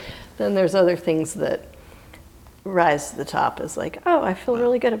there's other things that rise to the top as like, oh, I feel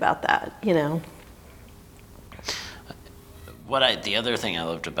really good about that, you know. The other thing I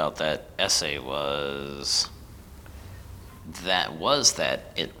loved about that essay was that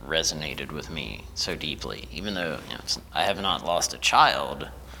it resonated with me so deeply. Even though, you know, I have not lost a child,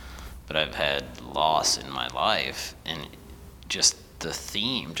 but I've had loss in my life, and just the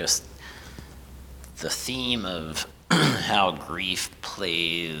theme of how grief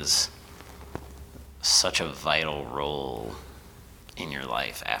plays such a vital role in your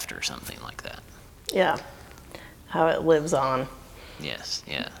life after something like that. Yeah. How it lives on. Yes,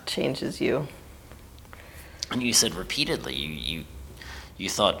 yeah. Changes you. And you said repeatedly, you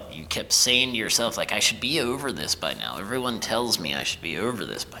thought, you kept saying to yourself, like, I should be over this by now. Everyone tells me I should be over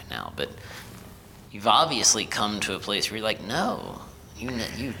this by now. But you've obviously come to a place where you're like, no, you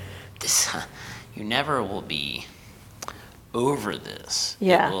never will be over this.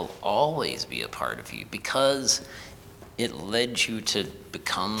 Yeah. It will always be a part of you because it led you to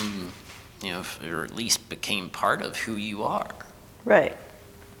become, you know, or at least became part of who you are. Right.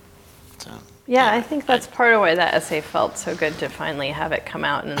 So, yeah, I think that's part of why that essay felt so good, to finally have it come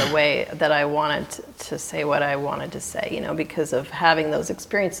out in the way that I wanted to say what I wanted to say, you know, because of having those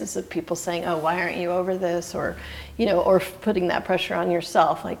experiences of people saying, oh, why aren't you over this? Or, you know, or putting that pressure on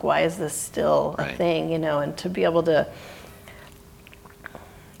yourself, like, why is this still a thing, you know, and to be able to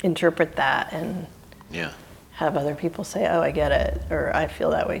interpret that and have other people say, oh, I get it, or I feel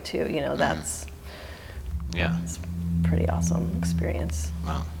that way too, you know, that's it's a pretty awesome experience.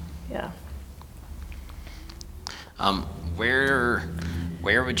 Wow. Yeah. Where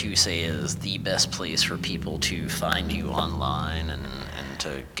would you say is the best place for people to find you online and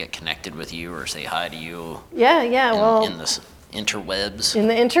to get connected with you or say hi to you? Well, in the interwebs. In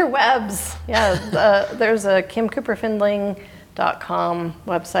the interwebs, there's a KimCooperFindling.com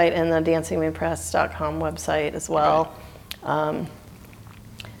website and the DancingWayPress.com website as well. Okay.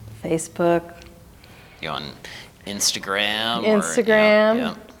 Facebook. You on Instagram?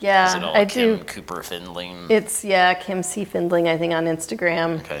 Instagram. Is it all I Kim do. Cooper Findling? It's Kim C. Findling, I think, on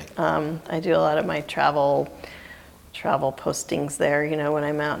Instagram. Okay. I do a lot of my travel postings there, you know, when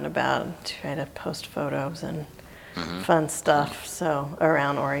I'm out and about, try to post photos and fun stuff, so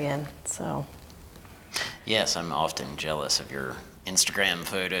around Oregon. So. Yes, I'm often jealous of your Instagram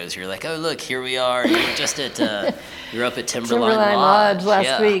photos. You're like, oh look, here we are. You're just at you're up at Timberline Lodge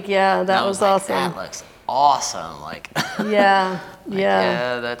last week. Yeah, that was awesome. That looks awesome. Like yeah.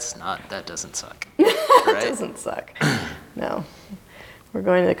 That doesn't suck. Right? It doesn't suck. No. We're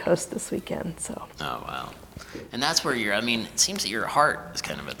going to the coast this weekend, so. Oh wow. And that's where it seems that your heart is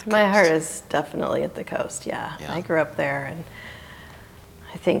kind of at the coast. My heart is definitely at the coast, yeah. I grew up there, and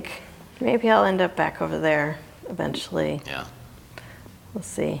I think maybe I'll end up back over there eventually. Yeah. We'll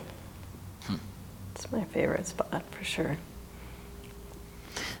see. It's my favorite spot for sure.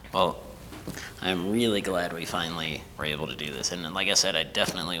 Well, I'm really glad we finally were able to do this. And like I said, I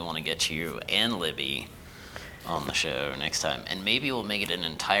definitely want to get you and Libby on the show next time. And maybe we'll make it an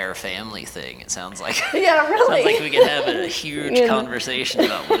entire family thing. It sounds like yeah, really. Sounds like we could have a huge conversation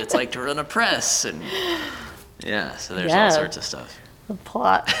about what it's like to run a press and Yeah, so there's all sorts of stuff. The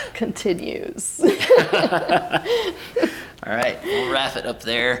plot continues. All right, we'll wrap it up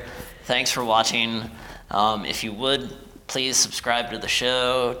there. Thanks for watching. If you would, please subscribe to the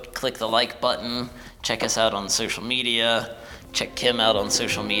show, click the like button, check us out on social media, check Kim out on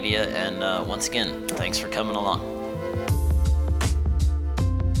social media, and once again, thanks for coming along.